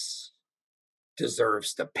exists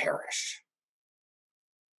deserves to perish.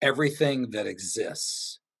 Everything that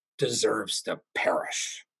exists deserves to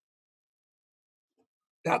perish.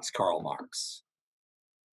 That's Karl Marx.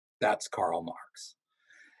 That's Karl Marx.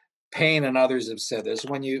 Paine and others have said this.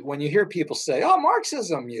 When you hear people say, "Oh,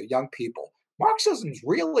 Marxism," you young people, Marxism's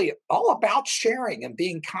really all about sharing and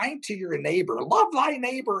being kind to your neighbor. Love thy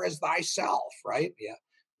neighbor as thyself, right? Yeah.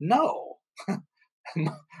 No.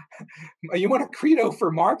 You want a credo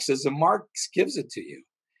for Marxism? Marx gives it to you.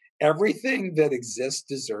 Everything that exists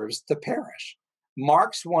deserves to perish.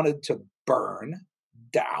 Marx wanted to burn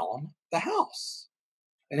down the house.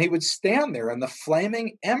 And he would stand there in the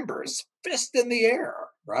flaming embers, fist in the air,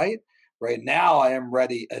 right? Right now I am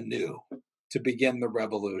ready anew to begin the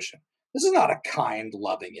revolution. This is not a kind,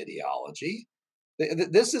 loving ideology.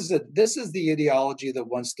 This is the ideology that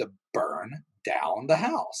wants to burn down the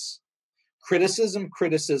house. Criticism,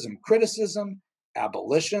 criticism, criticism,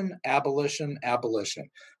 abolition, abolition, abolition.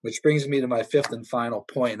 Which brings me to my fifth and final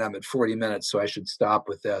point, and I'm at 40 minutes, so I should stop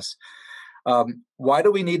with this. Why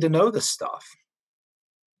do we need to know this stuff?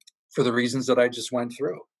 For the reasons that I just went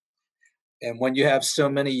through. And when you have so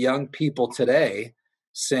many young people today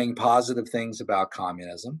saying positive things about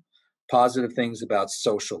communism, positive things about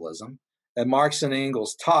socialism, and Marx and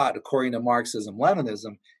Engels taught, according to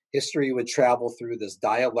Marxism-Leninism, history would travel through this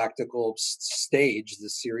dialectical stage,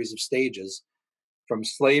 this series of stages, from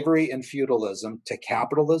slavery and feudalism to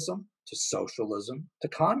capitalism to socialism to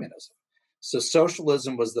communism. So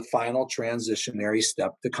socialism was the final transitionary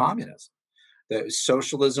step to communism. That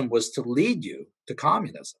socialism was to lead you to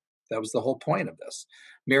communism. That was the whole point of this.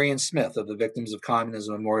 Marion Smith of the Victims of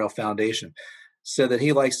Communism Memorial Foundation said that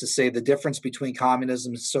he likes to say the difference between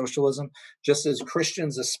communism and socialism, just as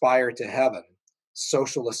Christians aspire to heaven,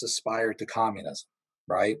 socialists aspire to communism,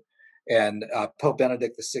 right? And Pope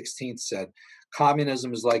Benedict XVI said,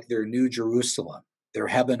 communism is like their New Jerusalem, their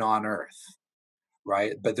heaven on earth,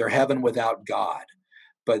 right? But they're heaven without God.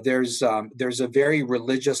 But there's a very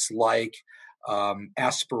religious-like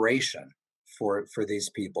aspiration for these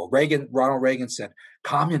people. Ronald Reagan said,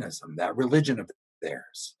 communism, that religion of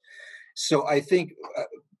theirs. So I think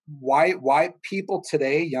why people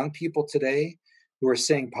today, young people today, who are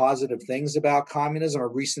saying positive things about communism, a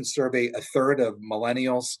recent survey, a third of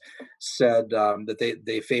millennials said that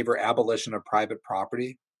they favor abolition of private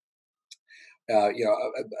property.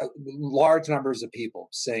 Large numbers of people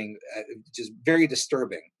saying, just very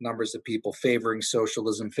disturbing numbers of people favoring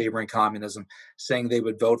socialism, favoring communism, saying they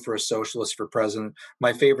would vote for a socialist for president.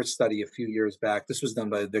 My favorite study a few years back, this was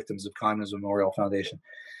done by the Victims of Communism Memorial Foundation.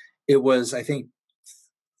 It was, I think,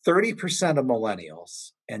 30% of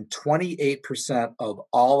millennials and 28% of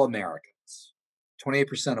all Americans,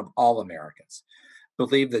 28% of all Americans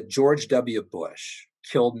believe that George W. Bush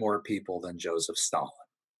killed more people than Joseph Stalin.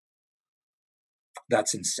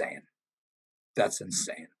 That's insane. That's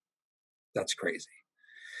insane. That's crazy.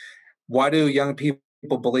 Why do young people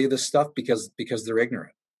believe this stuff? Because they're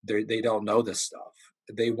ignorant. They don't know this stuff.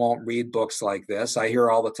 They won't read books like this. I hear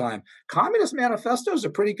all the time, Communist Manifesto is a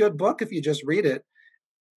pretty good book if you just read it.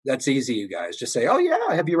 That's easy, you guys. Just say, oh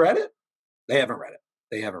yeah, have you read it? They haven't read it.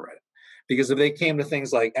 They haven't read it. Because if they came to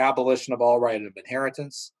things like abolition of all right of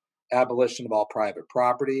inheritance, abolition of all private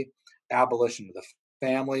property, abolition of the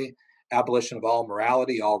family, abolition of all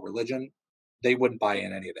morality, all religion, they wouldn't buy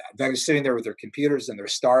in any of that. In fact, they're sitting there with their computers and their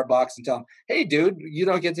Starbucks and tell them, hey, dude, you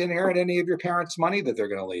don't get to inherit any of your parents' money that they're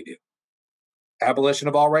going to leave you. Abolition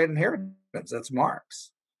of all right inheritance, that's Marx,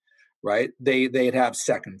 right? They'd have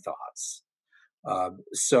second thoughts.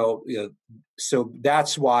 So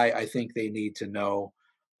that's why I think they need to know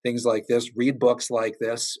things like this, read books like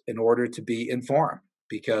this in order to be informed,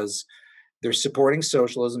 because they're supporting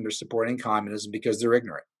socialism, they're supporting communism because they're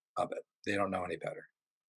ignorant of it. They don't know any better.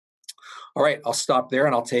 All right, I'll stop there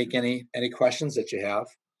and I'll take any questions that you have.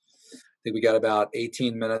 I think we got about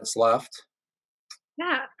 18 minutes left.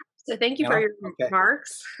 Yeah. So thank you for your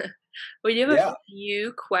remarks. We do have a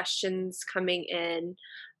few questions coming in.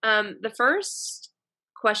 The first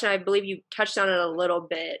question, I believe you touched on it a little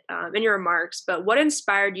bit in your remarks, but what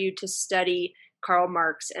inspired you to study Karl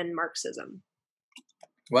Marx and Marxism?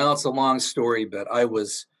 Well, it's a long story, but I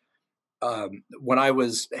was, when I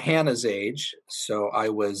was Hannah's age, so I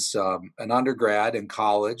was an undergrad in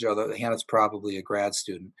college, although Hannah's probably a grad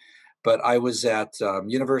student, but I was at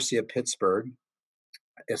University of Pittsburgh.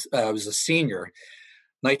 I was a senior,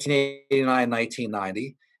 1989,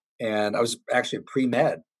 1990, and I was actually a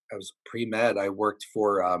pre-med. I was pre-med. I worked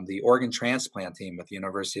for the organ transplant team at the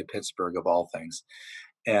University of Pittsburgh, of all things.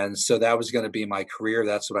 And so that was going to be my career.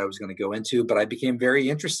 That's what I was going to go into. But I became very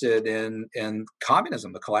interested in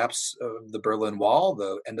communism, the collapse of the Berlin Wall,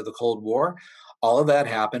 the end of the Cold War. All of that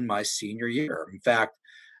happened my senior year. In fact,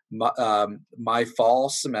 my fall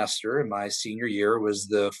semester in my senior year was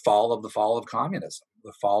the fall of communism,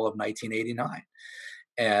 the fall of 1989.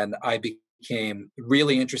 And I became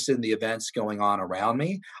really interested in the events going on around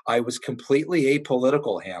me. I was completely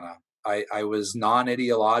apolitical, Hannah. I was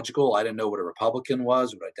non-ideological. I didn't know what a Republican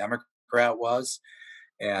was, what a Democrat was.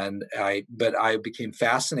 But I became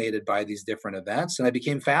fascinated by these different events. And I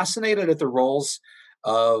became fascinated at the roles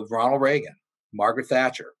of Ronald Reagan, Margaret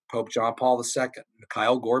Thatcher, Pope John Paul II,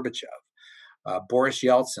 Mikhail Gorbachev, Boris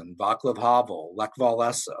Yeltsin, Václav Havel, Lech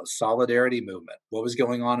Walesa, Solidarity Movement, what was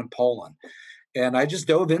going on in Poland. And I just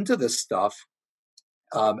dove into this stuff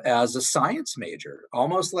as a science major,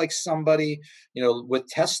 almost like somebody, with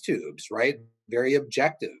test tubes, right? Very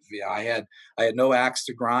objective. Yeah, I had no axe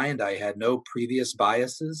to grind. I had no previous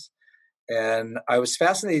biases. And I was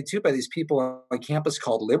fascinated too by these people on campus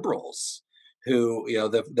called liberals who,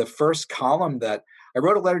 the first column that I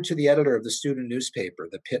wrote a letter to the editor of the student newspaper,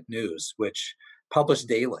 the Pitt News, which published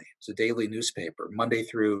daily. It's a daily newspaper, Monday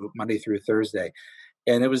through Thursday.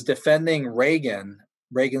 And it was defending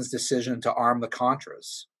Reagan's decision to arm the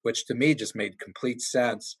Contras, which to me just made complete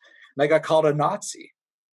sense. And I got called a Nazi,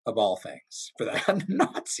 of all things, for that. A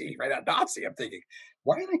Nazi, right? A Nazi. I'm thinking,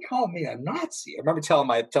 why are they calling me a Nazi? I remember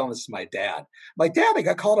telling this to my dad. I'm like, Dad, I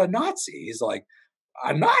got called a Nazi. He's like,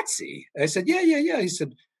 a Nazi? I said, yeah, yeah, yeah. He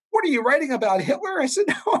said, what are you writing about, Hitler? I said,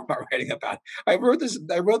 no, I'm not writing about it. I wrote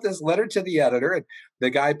this letter to the editor, and the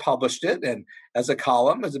guy published it, and as a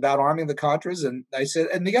column, it was about arming the Contras. And I said,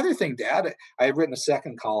 and the other thing, Dad, I had written a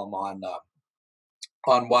second column on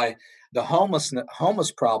why the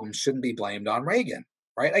homeless problem shouldn't be blamed on Reagan.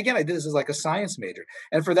 Right? Again, I did this as like a science major,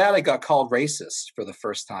 and for that, I got called racist for the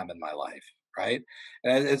first time in my life. Right?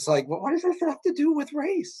 And it's like, well, what does this have to do with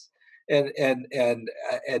race? And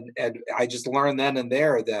I just learned then and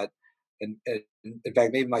there that, and in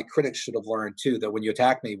fact, maybe my critics should have learned too, that when you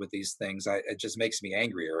attack me with these things, it just makes me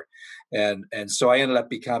angrier. And so I ended up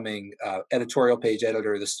becoming editorial page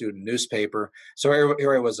editor of the student newspaper. So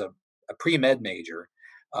here I was a pre-med major,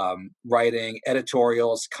 writing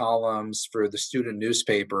editorials, columns for the student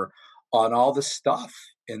newspaper on all the stuff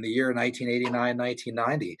in the year 1989,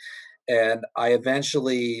 1990. And I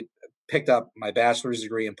eventually picked up my bachelor's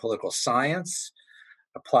degree in political science,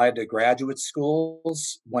 applied to graduate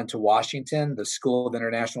schools, went to Washington, the School of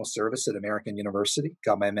International Service at American University,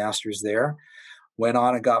 got my master's there, went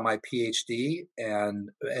on and got my PhD, and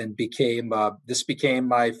became this became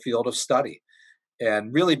my field of study.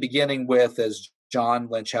 And really beginning with, as John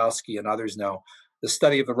Lenchowski and others know, the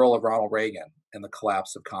study of the role of Ronald Reagan in the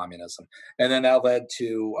collapse of communism. And then that led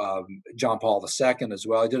to John Paul II as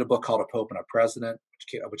well. I did a book called A Pope and a President,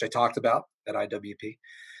 which I talked about at IWP.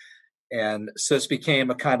 And so this became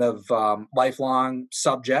a kind of lifelong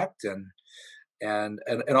subject. And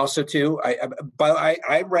also too,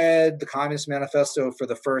 I read the Communist Manifesto for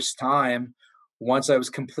the first time once I was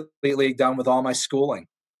completely done with all my schooling.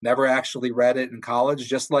 Never actually read it in college,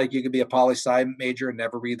 just like you could be a poli-sci major and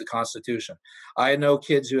never read the Constitution. I know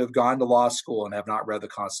kids who have gone to law school and have not read the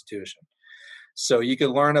Constitution. So you can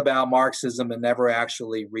learn about Marxism and never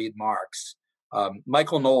actually read Marx.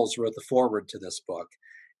 Michael Knowles wrote the foreword to this book,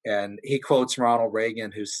 and he quotes Ronald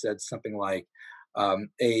Reagan, who said something like,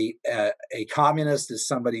 a communist is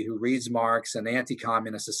somebody who reads Marx, and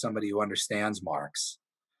anti-communist is somebody who understands Marx.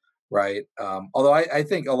 Right. Although I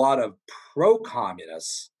think a lot of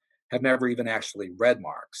pro-communists have never even actually read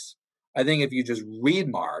Marx. I think if you just read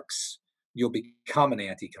Marx, you'll become an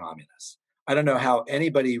anti-communist. I don't know how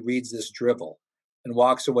anybody reads this drivel and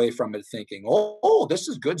walks away from it thinking, "Oh, this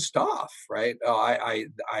is good stuff," right? Oh,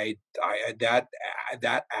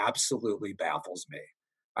 that absolutely baffles me.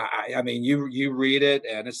 I mean, you read it,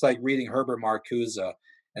 and it's like reading Herbert Marcuse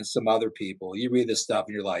and some other people. You read this stuff,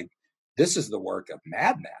 and you're like, "This is the work of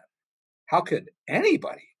madmen. How could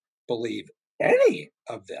anybody believe any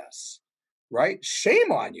of this?" Right?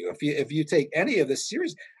 Shame on you if you take any of this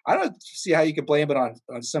serious. I don't see how you could blame it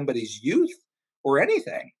on somebody's youth or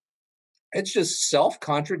anything. It's just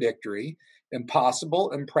self-contradictory,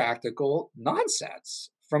 impossible, impractical nonsense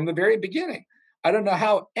from the very beginning. I don't know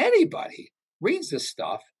how anybody reads this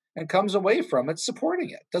stuff and comes away from it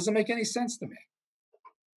supporting it. Doesn't make any sense to me.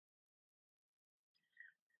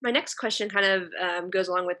 My next question kind of goes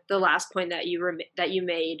along with the last point that you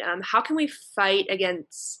made. How can we fight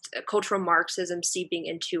against cultural Marxism seeping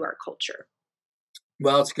into our culture?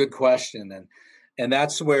 Well, it's a good question, and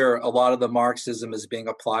that's where a lot of the Marxism is being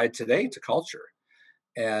applied today to culture.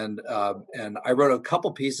 And I wrote a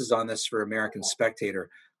couple pieces on this for American Spectator: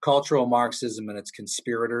 Cultural Marxism and Its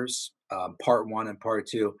Conspirators, Part 1 and Part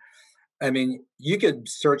 2. I mean, you could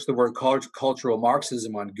search the word cultural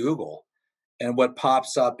Marxism on Google, and what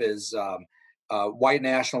pops up is white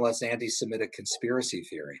nationalist anti-Semitic conspiracy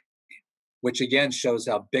theory, which again shows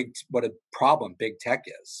how what a problem big tech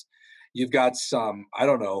is. You've got some, I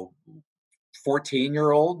don't know,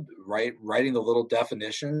 14-year-old writing the little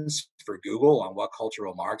definitions for Google on what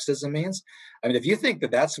cultural Marxism means. I mean, if you think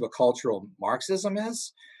that that's what cultural Marxism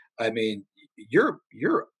is, I mean, you're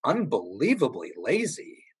unbelievably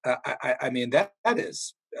lazy. I mean, that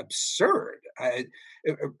is absurd.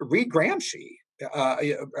 Read Gramsci,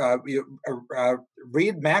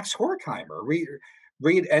 read Max Horkheimer,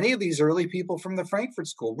 read any of these early people from the Frankfurt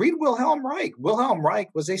School. Read Wilhelm Reich. Wilhelm Reich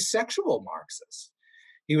was a sexual Marxist.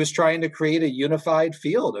 He was trying to create a unified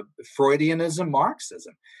field of Freudianism,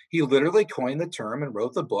 Marxism. He literally coined the term and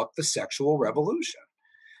wrote the book, The Sexual Revolution.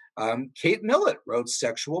 Kate Millett wrote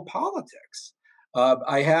Sexual Politics.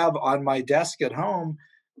 I have on my desk at home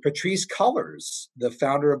Patrisse Cullors, the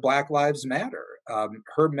founder of Black Lives Matter,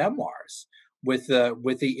 her memoirs with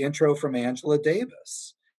the intro from Angela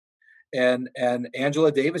Davis. And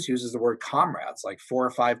Angela Davis uses the word comrades like 4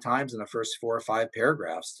 or 5 times in the first 4 or 5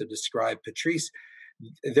 paragraphs to describe Patrisse.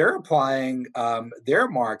 They're applying their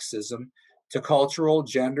Marxism to cultural,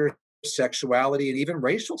 gender, sexuality, and even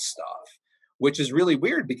racial stuff, which is really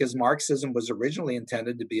weird because Marxism was originally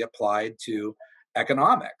intended to be applied to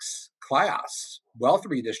economics, class, wealth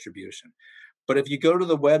redistribution. But if you go to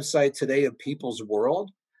the website today of People's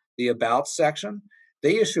World, the About section,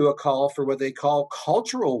 they issue a call for what they call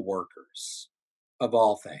cultural workers, of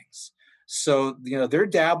all things. So, they're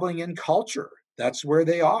dabbling in culture. That's where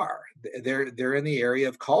they are. They're in the area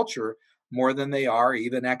of culture more than they are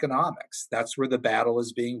even economics. That's where the battle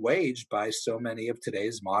is being waged by so many of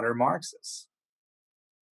today's modern Marxists.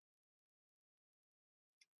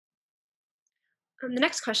 The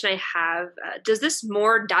next question I have, does this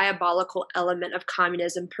more diabolical element of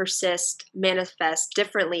communism manifest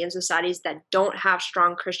differently in societies that don't have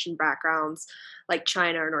strong Christian backgrounds like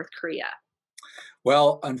China or North Korea?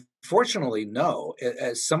 Well, unfortunately, no.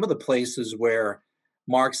 As some of the places where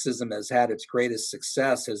Marxism has had its greatest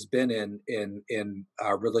success has been in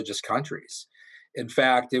religious countries. In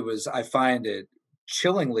fact, I find it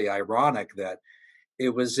chillingly ironic that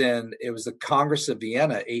it was the Congress of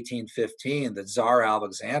Vienna, 1815, that Tsar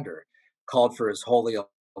Alexander called for his Holy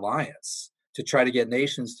Alliance to try to get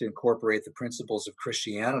nations to incorporate the principles of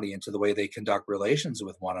Christianity into the way they conduct relations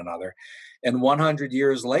with one another. And 100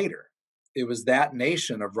 years later, it was that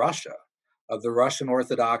nation of Russia, of the Russian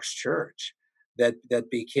Orthodox Church, that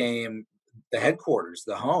became the headquarters,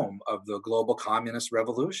 the home of the global communist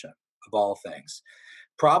revolution, of all things.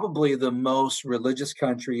 Probably the most religious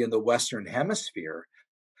country in the Western Hemisphere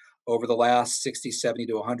over the last 60, 70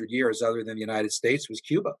 to 100 years, other than the United States, was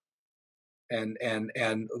Cuba. And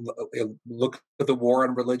look at the war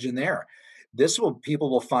on religion there. People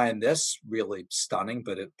will find this really stunning,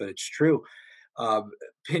 but it's true.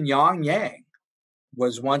 Pyongyang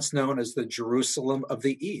was once known as the Jerusalem of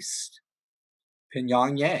the East.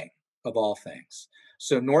 Pyongyang, of all things.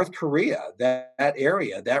 So North Korea, that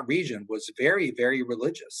area, that region was very, very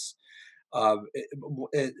religious.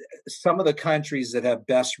 Some of the countries that have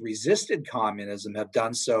best resisted communism have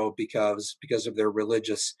done so because of their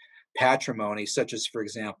religious patrimony, such as, for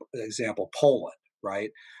example, Poland,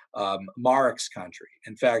 right? Marx country.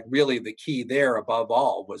 In fact, really the key there, above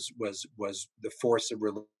all, was the force of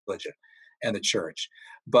religion and the church.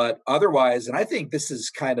 But otherwise, and I think this is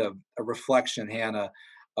kind of a reflection, Hannah,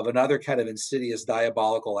 of another kind of insidious,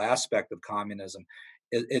 diabolical aspect of communism.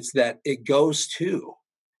 It's that it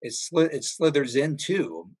slithers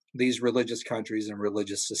into these religious countries and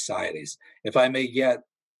religious societies. If I may get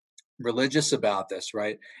religious about this,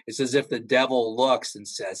 right? It's as if the devil looks and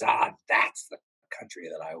says, that's the country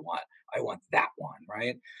that I want. I want that one,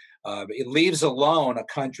 right? It leaves alone a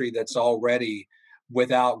country that's already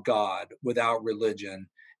without God, without religion,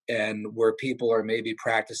 and where people are maybe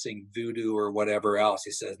practicing voodoo or whatever else.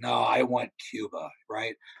 He says, no, I want Cuba,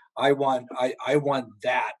 right? I want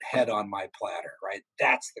that head on my platter, right?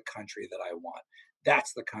 That's the country that I want.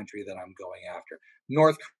 That's the country that I'm going after.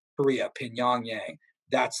 North Korea, Pyongyang,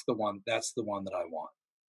 that's the one that I want.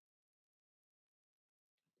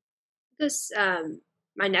 This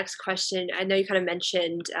my next question. I know you kind of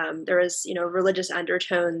mentioned there was religious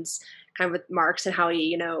undertones kind of with Marx and how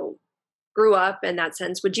he grew up in that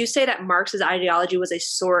sense. Would you say that Marx's ideology was a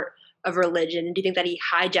sort of religion? And do you think that he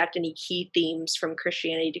hijacked any key themes from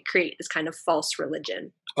Christianity to create this kind of false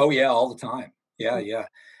religion? Oh yeah, all the time. Yeah, yeah.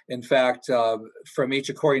 In fact, from each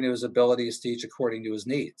according to his abilities to each according to his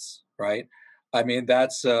needs, right? I mean,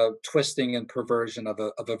 that's a twisting and perversion of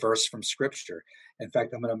a verse from Scripture. In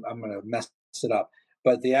fact, I'm gonna mess it up,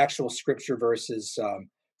 but the actual Scripture verse is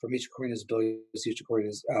from each according to his abilities, each according to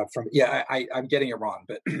his from. Yeah, I'm getting it wrong,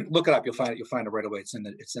 but look it up. You'll find it right away. It's in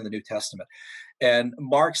the New Testament, and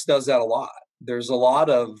Marx does that a lot. There's a lot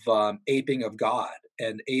of aping of God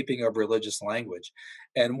and aping of religious language.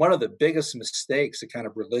 And one of the biggest mistakes that kind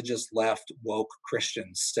of religious left woke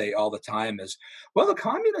Christians say all the time is, well, the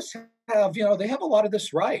communists have, they have a lot of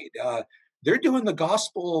this right. They're doing the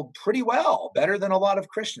gospel pretty well, better than a lot of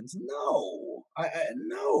Christians. No,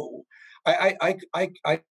 no. I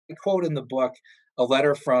quote in the book a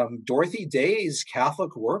letter from Dorothy Day's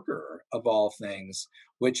Catholic Worker, of all things,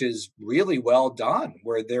 which is really well done,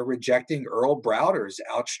 where they're rejecting Earl Browder's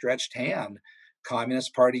outstretched hand,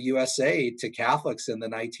 Communist Party USA, to Catholics in the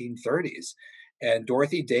 1930s. And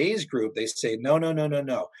Dorothy Day's group, they say, no, no, no, no,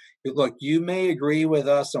 no. Look, you may agree with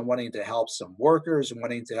us on wanting to help some workers and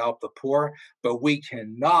wanting to help the poor, but we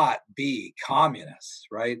cannot be communists,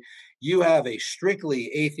 right? You have a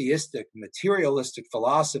strictly atheistic, materialistic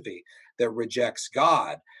philosophy that rejects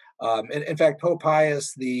God. In fact, Pope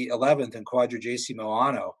Pius XI in Quadragesimo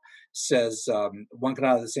Anno says one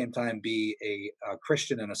cannot at the same time be a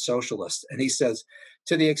Christian and a socialist. And he says,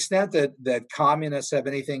 to the extent that communists have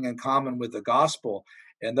anything in common with the gospel,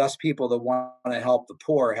 and thus people that want to help the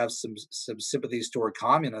poor have some sympathies toward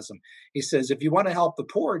communism. He says, if you want to help the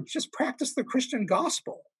poor, just practice the Christian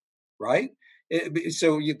gospel, right?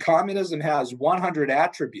 Communism has 100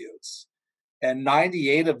 attributes, and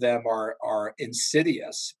 98 of them are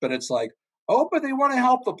insidious. But it's like, oh, but they want to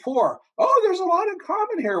help the poor. Oh, there's a lot in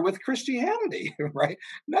common here with Christianity, right?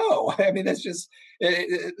 No, I mean, it's just,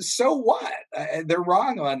 so what? They're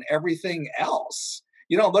wrong on everything else.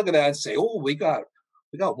 You don't look at that and say, oh, we got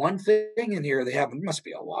one thing in here they have. There must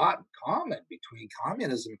be a lot in common between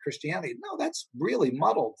communism and Christianity. No, that's really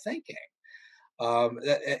muddled thinking.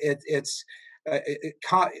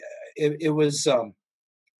 It was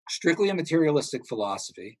strictly a materialistic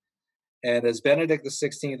philosophy. And as Benedict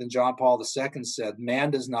XVI and John Paul II said,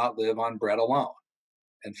 man does not live on bread alone.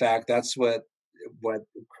 In fact, that's what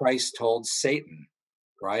Christ told Satan,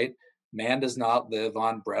 right? Man does not live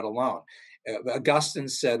on bread alone. Augustine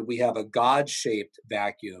said we have a God-shaped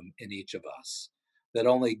vacuum in each of us that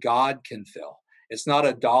only God can fill. It's not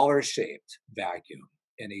a dollar-shaped vacuum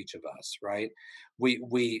in each of us, right?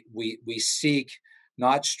 We seek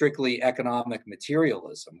not strictly economic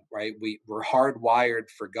materialism, right? We're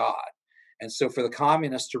hardwired for God. And so for the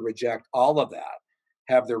communists to reject all of that,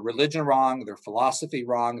 have their religion wrong, their philosophy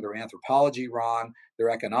wrong, their anthropology wrong, their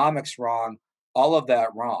economics wrong, all of that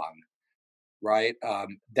wrong, right?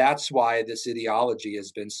 That's why this ideology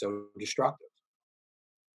has been so destructive.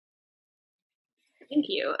 Thank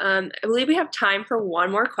you. I believe we have time for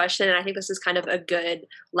one more question, and I think this is kind of a good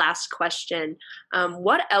last question.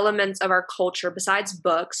 What elements of our culture, besides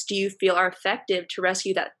books, do you feel are effective to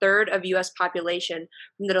rescue that third of U.S. population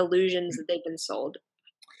from the delusions that they've been sold?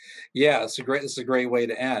 Yeah, it's a great way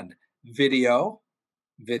to end. Video.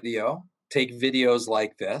 Take videos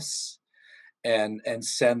like this and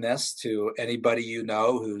send this to anybody you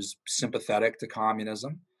know who's sympathetic to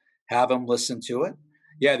communism. Have them listen to it.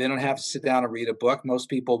 Yeah, they don't have to sit down and read a book. Most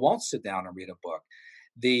people won't sit down and read a book.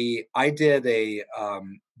 I did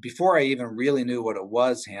before I even really knew what it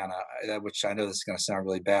was, Hannah, which I know this is going to sound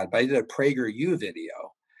really bad, but I did a PragerU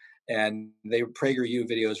video, and PragerU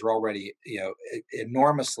videos were already,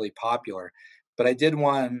 enormously popular. But I did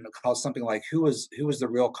one called something like "Who was the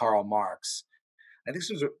real Karl Marx?" I think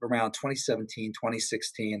this was around 2017,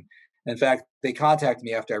 2016. In fact, they contacted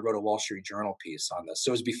me after I wrote a Wall Street Journal piece on this.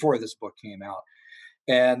 So it was before this book came out.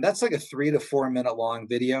 And that's like a 3 to 4 minute long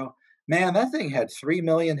video. Man, that thing had 3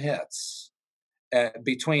 million hits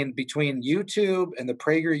between YouTube and the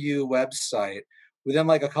PragerU website within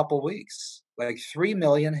like a couple weeks, like 3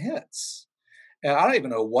 million hits. And I don't even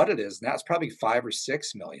know what it is now. It's probably 5 or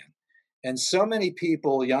 6 million. And so many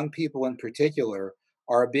people, young people in particular,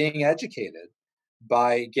 are being educated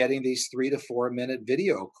by getting these 3 to 4 minute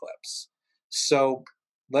video clips. So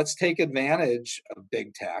let's take advantage of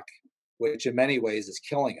big tech, which in many ways is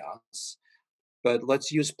killing us. But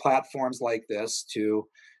let's use platforms like this to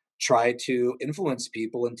try to influence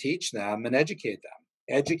people and teach them and educate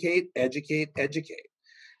them. Educate, educate, educate.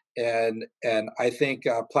 And I think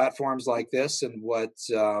platforms like this and what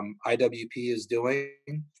IWP is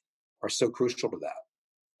doing are so crucial to that.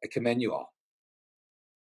 I commend you all.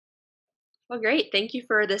 Well, great. Thank you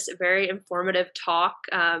for this very informative talk.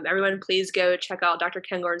 Everyone, please go check out Dr.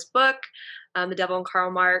 Kengor's book, The Devil and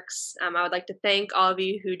Karl Marx. I would like to thank all of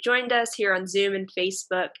you who joined us here on Zoom and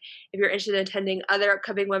Facebook. If you're interested in attending other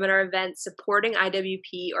upcoming webinar events, supporting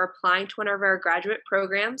IWP, or applying to one of our graduate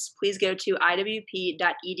programs, please go to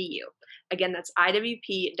iwp.edu. Again, that's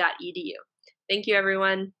iwp.edu. Thank you,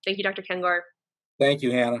 everyone. Thank you, Dr. Kengor. Thank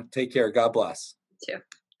you, Hannah. Take care. God bless. You too.